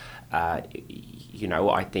have. I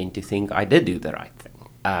tend to think I did do the right thing.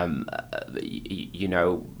 But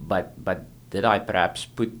did I perhaps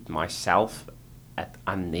put myself at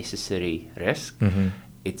unnecessary risk?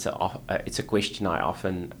 It's a question I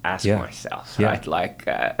often ask myself, right? Like,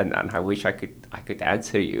 and I wish I could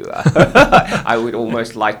answer you. I would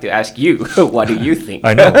almost like to ask you, what do you think?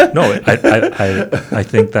 I know. No, I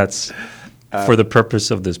think that's for the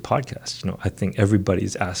purpose of this podcast. I think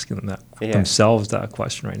everybody's asking themselves that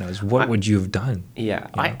question right now: is what would you have done? Yeah,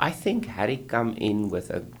 I think had he come in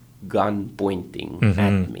with a gun pointing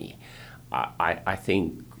at me, I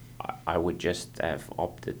think I would just have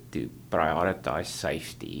opted to prioritize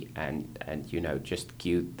safety and just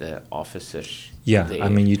cue the officers. Yeah, there. I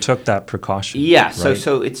mean, you took that precaution. Yeah, right?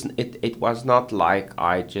 so it was not like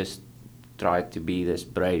I just tried to be this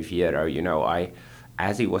brave hero.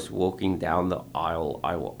 As he was walking down the aisle,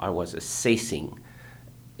 I was assessing,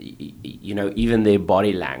 even their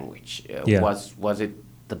body language. Was it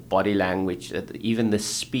the body language, even the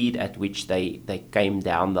speed at which they came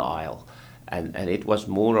down the aisle? And it was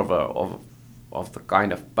more of the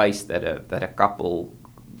kind of pace that a couple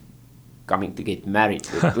coming to get married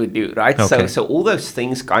would do, right? Okay. So all those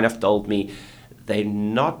things kind of told me they're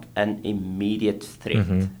not an immediate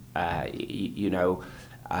threat. I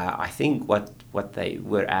think what they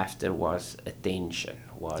were after was attention,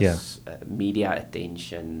 media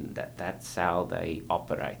attention. That's how they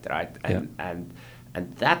operate, right? And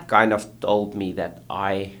that kind of told me that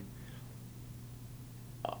I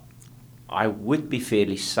would be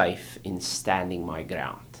fairly safe in standing my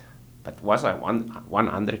ground. But was I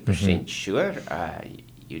 100% sure?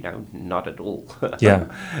 Not at all. Yeah.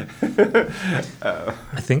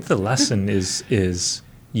 I think the lesson is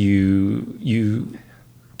you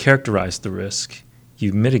characterized the risk,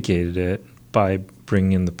 you mitigated it by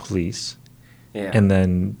bringing in the police, and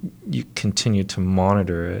then you continued to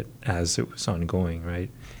monitor it as it was ongoing, right?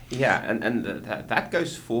 Yeah, and that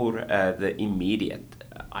goes for the immediate.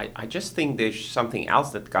 I just think there's something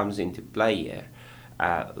else that comes into play here.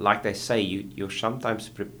 Like they say, you're sometimes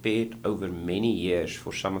prepared over many years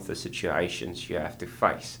for some of the situations you have to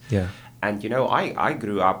face. Yeah. And I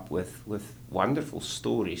grew up with wonderful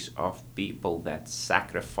stories of people that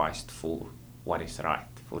sacrificed for what is right,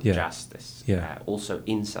 for justice. Yeah. Also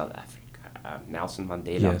in South Africa, Nelson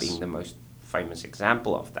Mandela being the most famous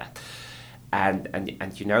example of that. And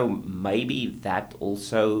maybe that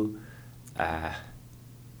also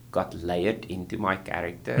got layered into my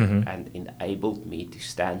character and enabled me to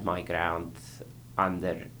stand my ground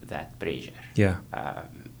under that pressure. Yeah.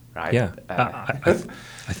 Right? Yeah. I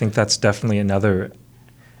think that's definitely another,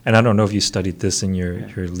 and I don't know if you studied this in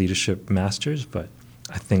your leadership masters, but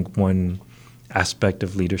I think one aspect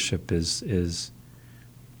of leadership is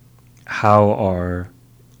how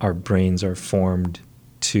our brains are formed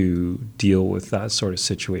to deal with that sort of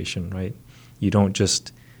situation, right? You don't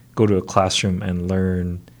just go to a classroom and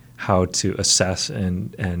learn how to assess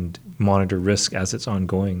and monitor risk as it's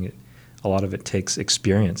ongoing. A lot of it takes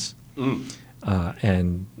experience,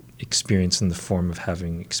 and experience in the form of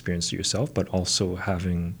having experienced it yourself, but also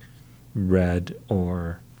having read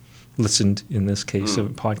or listened, in this case, of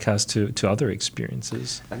a podcast to other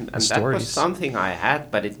experiences and stories. That was something I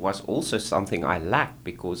had, but it was also something I lacked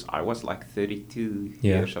because I was like 32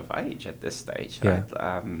 years of age at this stage. Right?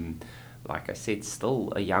 Like I said,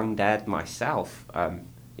 still a young dad myself.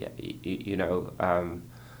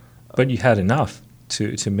 But you had enough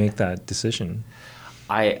to make that decision.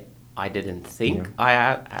 I didn't think I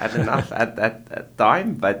had enough at that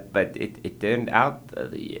time, but it turned out,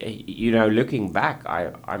 looking back,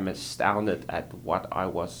 I'm astounded at what I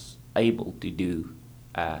was able to do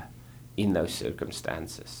in those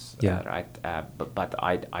circumstances. Right? But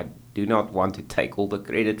I do not want to take all the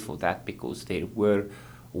credit for that because there were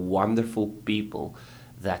wonderful people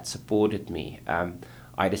that supported me.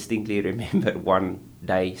 I distinctly remember one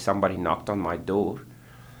day somebody knocked on my door,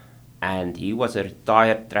 and he was a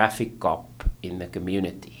retired traffic cop in the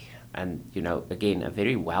community. And, again, a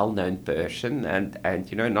very well-known person and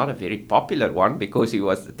not a very popular one because he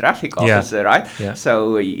was the traffic officer, right? Yeah.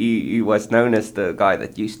 So he was known as the guy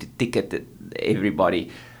that used to ticket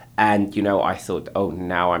everybody. And, I thought, oh,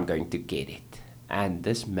 now I'm going to get it. And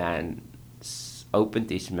this man opened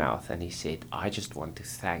his mouth and he said, I just want to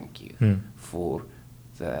thank you for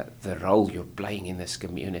the role you're playing in this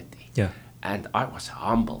community. Yeah. And I was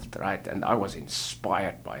humbled, right? And I was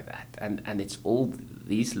inspired by that. And it's all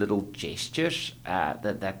these little gestures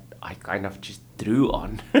that I kind of just drew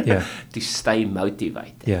on to stay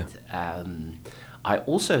motivated. Yeah. I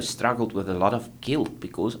also struggled with a lot of guilt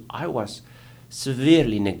because I was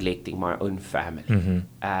severely neglecting my own family,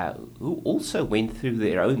 who also went through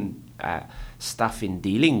their own stuff in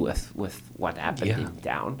dealing with what happened in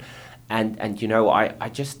town. And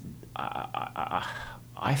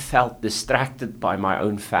I felt distracted by my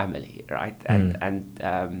own family, right?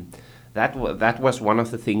 That was one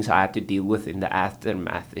of the things I had to deal with in the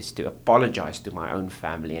aftermath, is to apologize to my own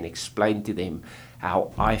family and explain to them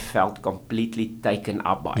how I felt completely taken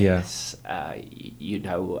up by this,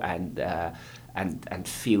 and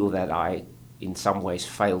feel that I, in some ways,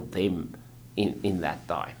 failed them in that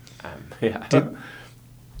time.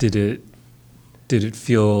 Did it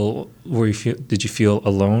feel? Did you feel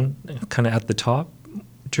alone, kind of at the top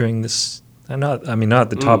during this? Not at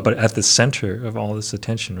the top, but at the center of all this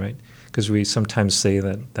attention, right? Because we sometimes say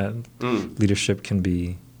that leadership can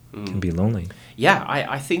be lonely. Yeah,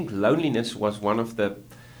 I think loneliness was one of the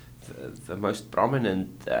most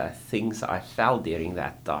prominent things I felt during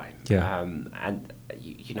that time. Yeah. And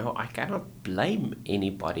I cannot blame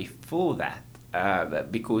anybody for that,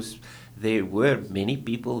 because there were many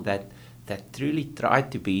people that truly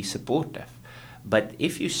tried to be supportive. But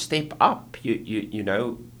if you step up,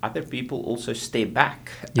 other people also step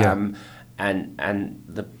back. Yeah. And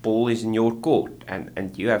the ball is in your court,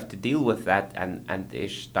 and you have to deal with that, and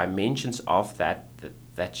there's dimensions of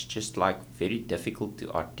that's just like very difficult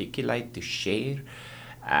to articulate, to share,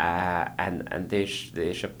 and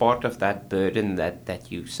there's a part of that burden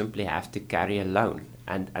that you simply have to carry alone.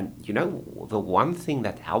 And the one thing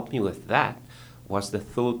that helped me with that was the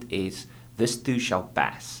thought is, this too shall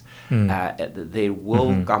pass. There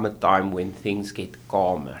will come a time when things get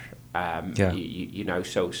calmer.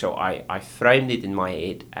 So I framed it in my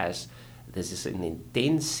head as, this is an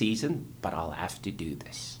intense season, but I'll have to do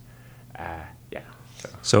this.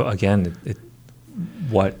 So again,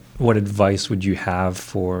 what advice would you have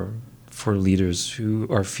for leaders who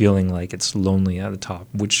are feeling like it's lonely at the top,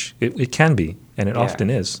 which it can be, and it often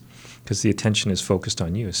is, because the attention is focused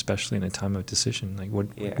on you, especially in a time of decision. Like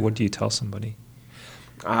what do you tell somebody?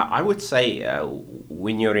 I would say,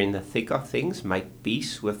 when you're in the thick of things, make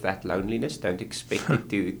peace with that loneliness. Don't expect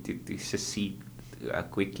it to secede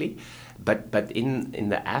quickly. But in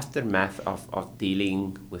the aftermath of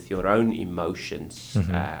dealing with your own emotions,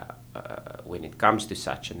 when it comes to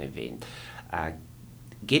such an event,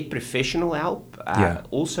 get professional help.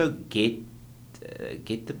 Also get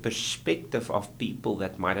the perspective of people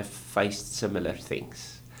that might have faced similar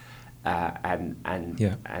things.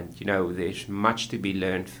 There's much to be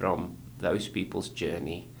learned from those people's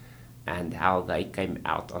journey and how they came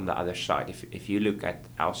out on the other side. If you look at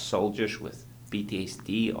our soldiers with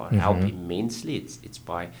PTSD, or help immensely, it's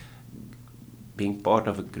by being part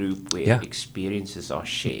of a group where experiences are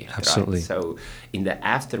shared. Absolutely. Right? So in the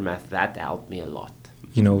aftermath, that helped me a lot.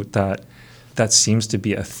 That seems to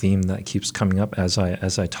be a theme that keeps coming up as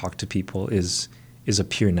I talk to people, is a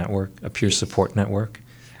peer network, a peer support network.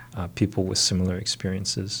 People with similar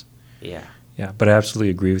experiences. Yeah. But I absolutely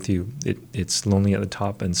agree with you. It's lonely at the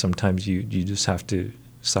top, and sometimes you just have to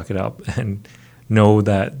suck it up and know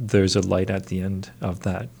that there's a light at the end of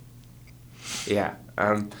that. Yeah.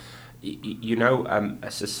 A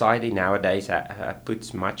society nowadays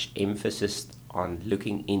puts much emphasis on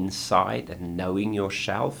looking inside and knowing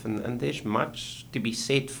yourself, and there's much to be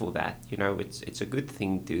said for that. It's a good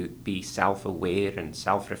thing to be self-aware and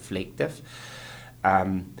self-reflective.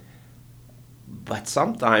 But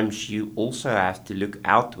sometimes you also have to look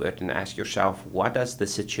outward and ask yourself, what does the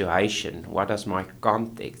situation, what does my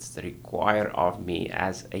context require of me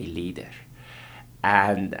as a leader?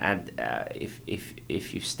 And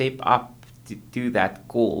if you step up to do that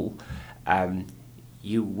call,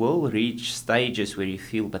 you will reach stages where you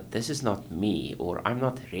feel, but this is not me, or I'm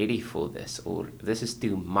not ready for this, or this is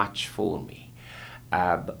too much for me.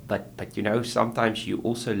 But sometimes you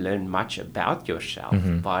also learn much about yourself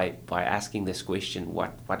by asking this question: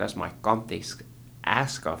 what does my context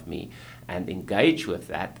ask of me, and engage with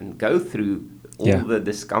that and go through all the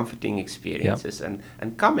discomforting experiences and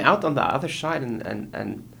come out on the other side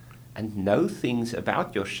and know things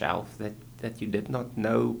about yourself that you did not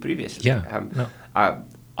know previously. I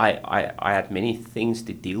had many things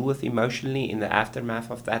to deal with emotionally in the aftermath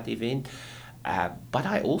of that event. But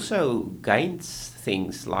I also gained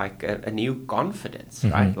things like a new confidence,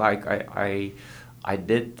 right? Like I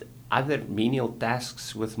did other menial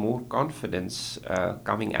tasks with more confidence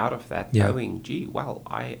coming out of that, knowing,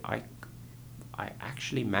 I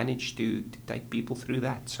actually managed to take people through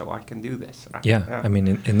that, so I can do this. Right? I mean,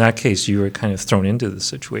 in that case, you were kind of thrown into the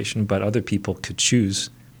situation, but other people could choose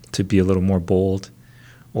to be a little more bold,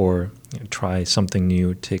 or try something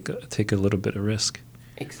new, take a little bit of risk.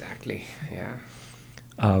 Exactly. Yeah.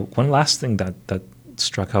 One last thing that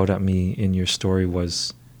struck out at me in your story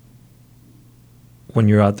was when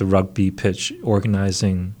you're at the rugby pitch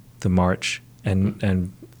organizing the march,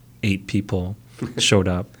 and 8 people showed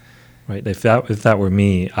up, right? If that were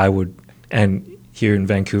me, I would, and here in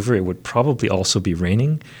Vancouver, it would probably also be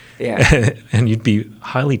raining. Yeah. And you'd be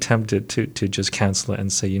highly tempted to just cancel it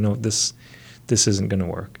and say, this isn't going to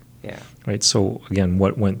work. Yeah. Right. So again,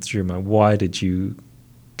 what went through your mind? Why did you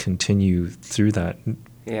continue through that?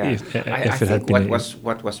 Yeah. I think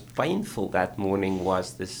what was painful that morning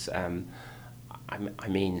was this.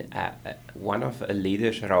 One of a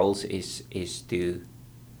leader's roles is to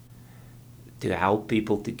help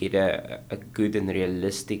people to get a good and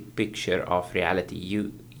realistic picture of reality.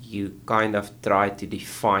 You kind of try to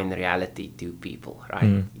define reality to people,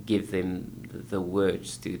 right? Give them the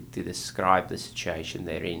words to describe the situation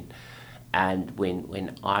they're in. And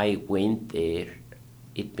when I went there,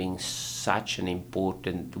 it being such an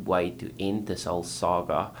important way to end this whole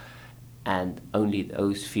saga, and only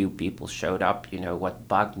those few people showed up, what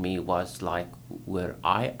bugged me was like, were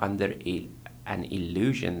I under an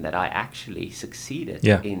illusion that I actually succeeded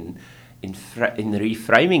in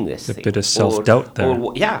reframing this thing? A bit of self-doubt there.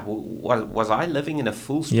 Was I living in a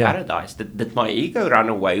fool's paradise? Did my ego run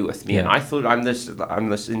away with me? And I thought I'm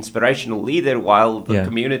this inspirational leader while the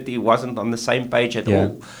community wasn't on the same page at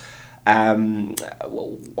all.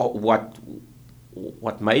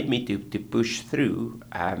 What made me to push through,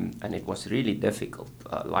 and it was really difficult.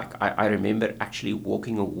 I remember actually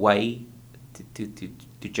walking away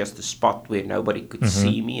to just a spot where nobody could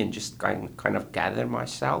see me and just kind of gather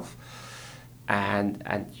myself. And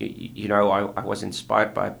I was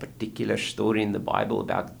inspired by a particular story in the Bible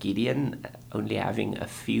about Gideon only having a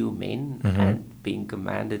few men and being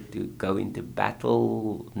commanded to go into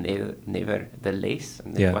battle nevertheless.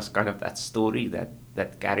 And it was kind of that story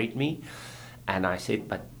that carried me. And I said,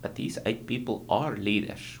 but these 8 people are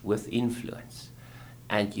leaders with influence.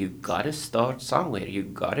 And you got to start somewhere. You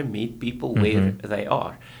got to meet people where they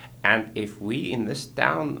are. And if we in this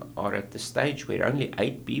town are at the stage where only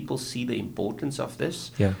 8 people see the importance of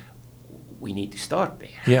this, we need to start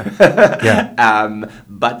there.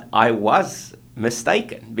 But I was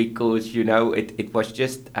mistaken because, it was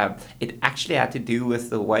just, it actually had to do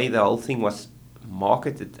with the way the whole thing was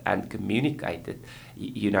marketed and communicated.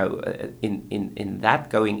 In that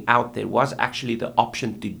going out, there was actually the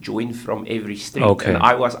option to join from every stream, and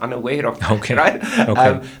I was unaware of that, right?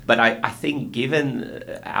 But I think given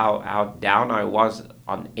how down I was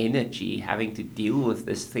on energy, having to deal with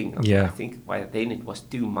this thing, I think by then it was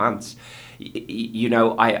 2 months.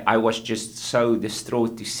 I was just so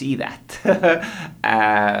distraught to see that,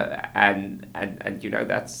 and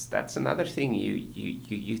that's another thing.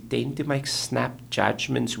 You tend to make snap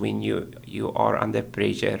judgments when you are under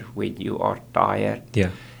pressure, when you are tired.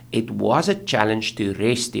 It was a challenge to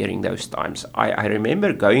rest during those times. I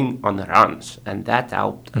remember going on runs, and that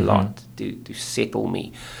helped a lot to settle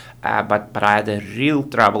me. But I had a real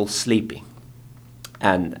trouble sleeping,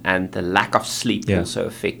 and the lack of sleep also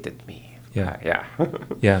affected me.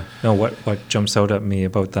 No, what jumps out at me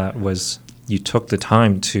about that was you took the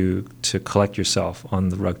time to collect yourself on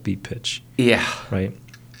the rugby pitch. Right?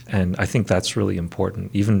 And I think that's really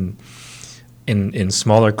important. Even in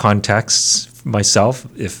smaller contexts, myself,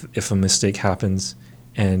 if a mistake happens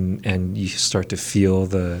and you start to feel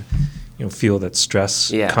feel that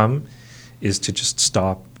stress come, is to just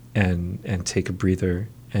stop and take a breather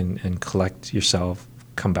and collect yourself,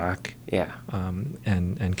 come back,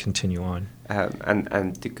 and continue on.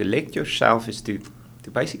 And to collect yourself is to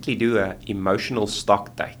basically do an emotional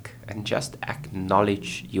stock take and just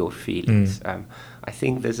acknowledge your feelings. I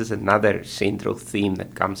think this is another central theme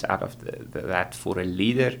that comes out of that for a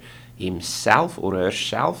leader himself or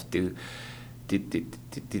herself to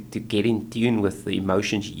get in tune with the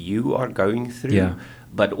emotions you are going through.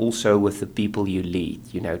 But also with the people you lead,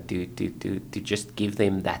 to just give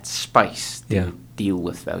them that space to deal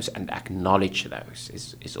with those and acknowledge those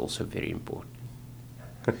is also very important.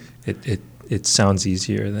 It sounds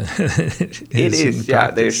easier than it is.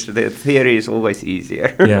 The theory is always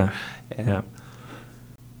easier.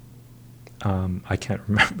 I can't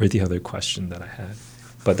remember the other question that I had,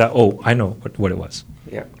 but I know what it was.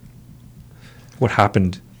 What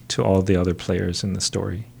happened to all the other players in the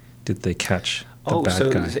story? Did they catch the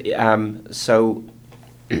bad guy? So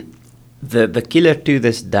the killer to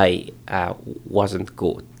this day wasn't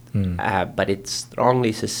caught, but it's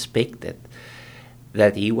strongly suspected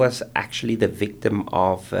that he was actually the victim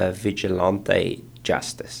of vigilante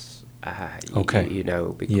justice.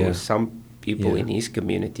 Because some people in his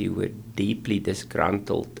community were deeply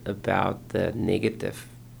disgruntled about the negative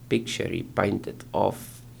picture he painted of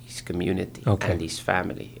his community Okay. and his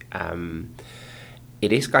family.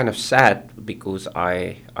 It is kind of sad because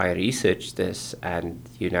I researched this, and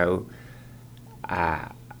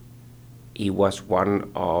he was one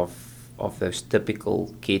of those typical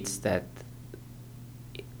kids that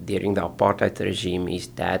during the apartheid regime, his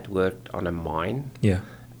dad worked on a mine. Yeah.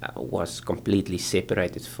 Was completely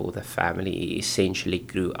separated for the family. He essentially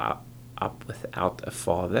grew up without a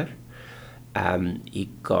father. He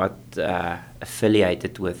got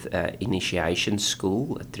affiliated with initiation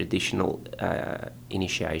school, a traditional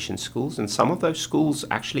initiation schools, and some of those schools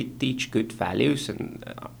actually teach good values and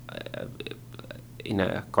in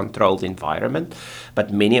a controlled environment,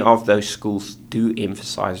 but many of those schools do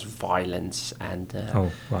emphasize violence and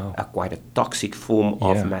quite a toxic form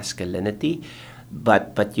of masculinity.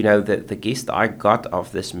 But the guest I got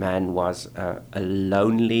of this man was a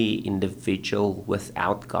lonely individual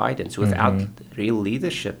without guidance, without real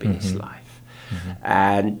leadership in his life,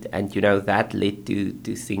 and that led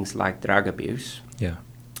to things like drug abuse. Yeah.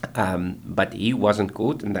 But he wasn't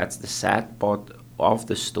caught, and that's the sad part of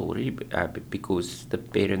the story, because the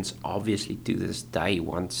parents obviously to this day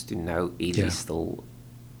wants to know, is he still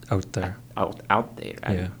out there? Out there,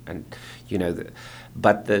 and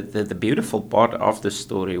but the beautiful part of the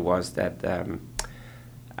story was that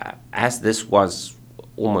as this was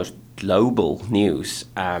almost global news,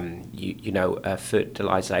 a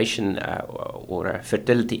fertilization or a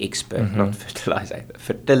fertility expert, not fertilizer,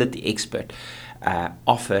 fertility expert,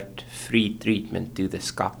 offered free treatment to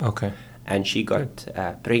this couple. Okay. And she got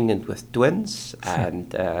pregnant with twins,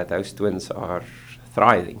 and those twins are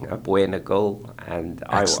thriving, a boy and a girl. And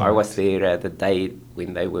I was there the day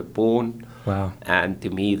when they were born. Wow. And to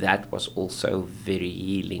me, that was also very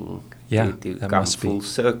healing to come full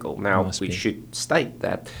circle. Now, we should state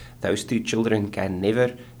that those two children can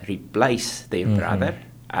never replace their brother.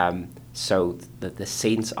 So the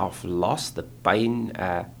sense of loss, the pain,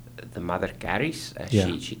 the mother carries,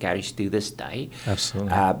 she carries to this day.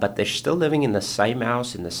 Absolutely. But they're still living in the same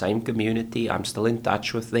house, in the same community. I'm still in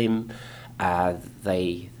touch with them.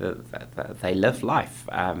 They live life,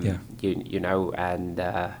 and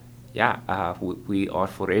we are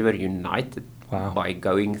forever united by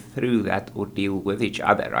going through that ordeal with each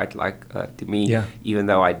other, right? Like to me, even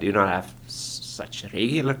though I do not have such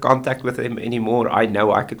regular contact with them anymore, I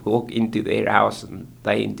know I could walk into their house and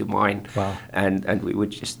they into mine, and we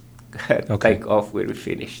would just take off where we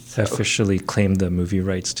finished. So. Officially claim the movie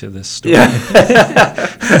rights to this story.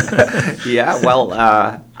 Well,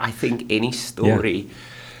 I think any story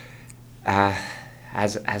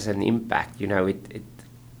has an impact.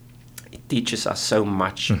 It teaches us so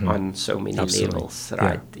much on so many levels,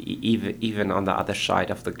 right? Even on the other side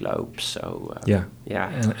of the globe. So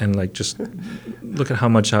and like just look at how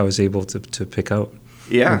much I was able to pick out.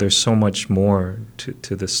 Yeah, there's so much more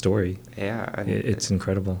to this story. Yeah, it's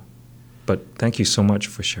incredible. But thank you so much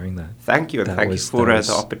for sharing that. Thank you, and thank you for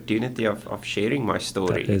the opportunity of sharing my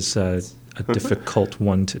story. That is a difficult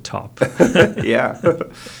one to top. Yeah,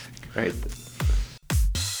 great.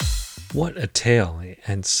 What a tale,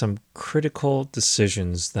 and some critical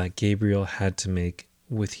decisions that Gabriel had to make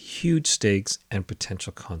with huge stakes and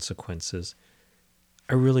potential consequences.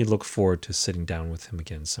 I really look forward to sitting down with him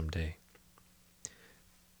again someday.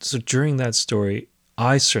 So during that story,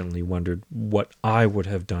 I certainly wondered what I would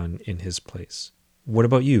have done in his place. What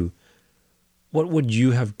about you? What would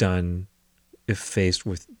you have done if faced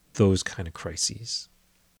with those kind of crises?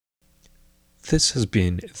 This has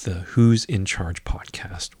been the Who's in Charge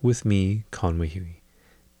podcast with me, Conway Huey.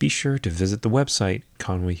 Be sure to visit the website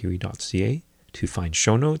conwayhuey.ca to find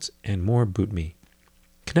show notes and more about me.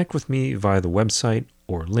 Connect with me via the website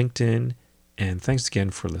or LinkedIn, and thanks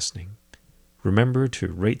again for listening. Remember to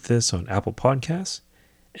rate this on Apple Podcasts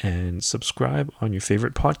and subscribe on your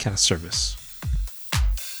favorite podcast service.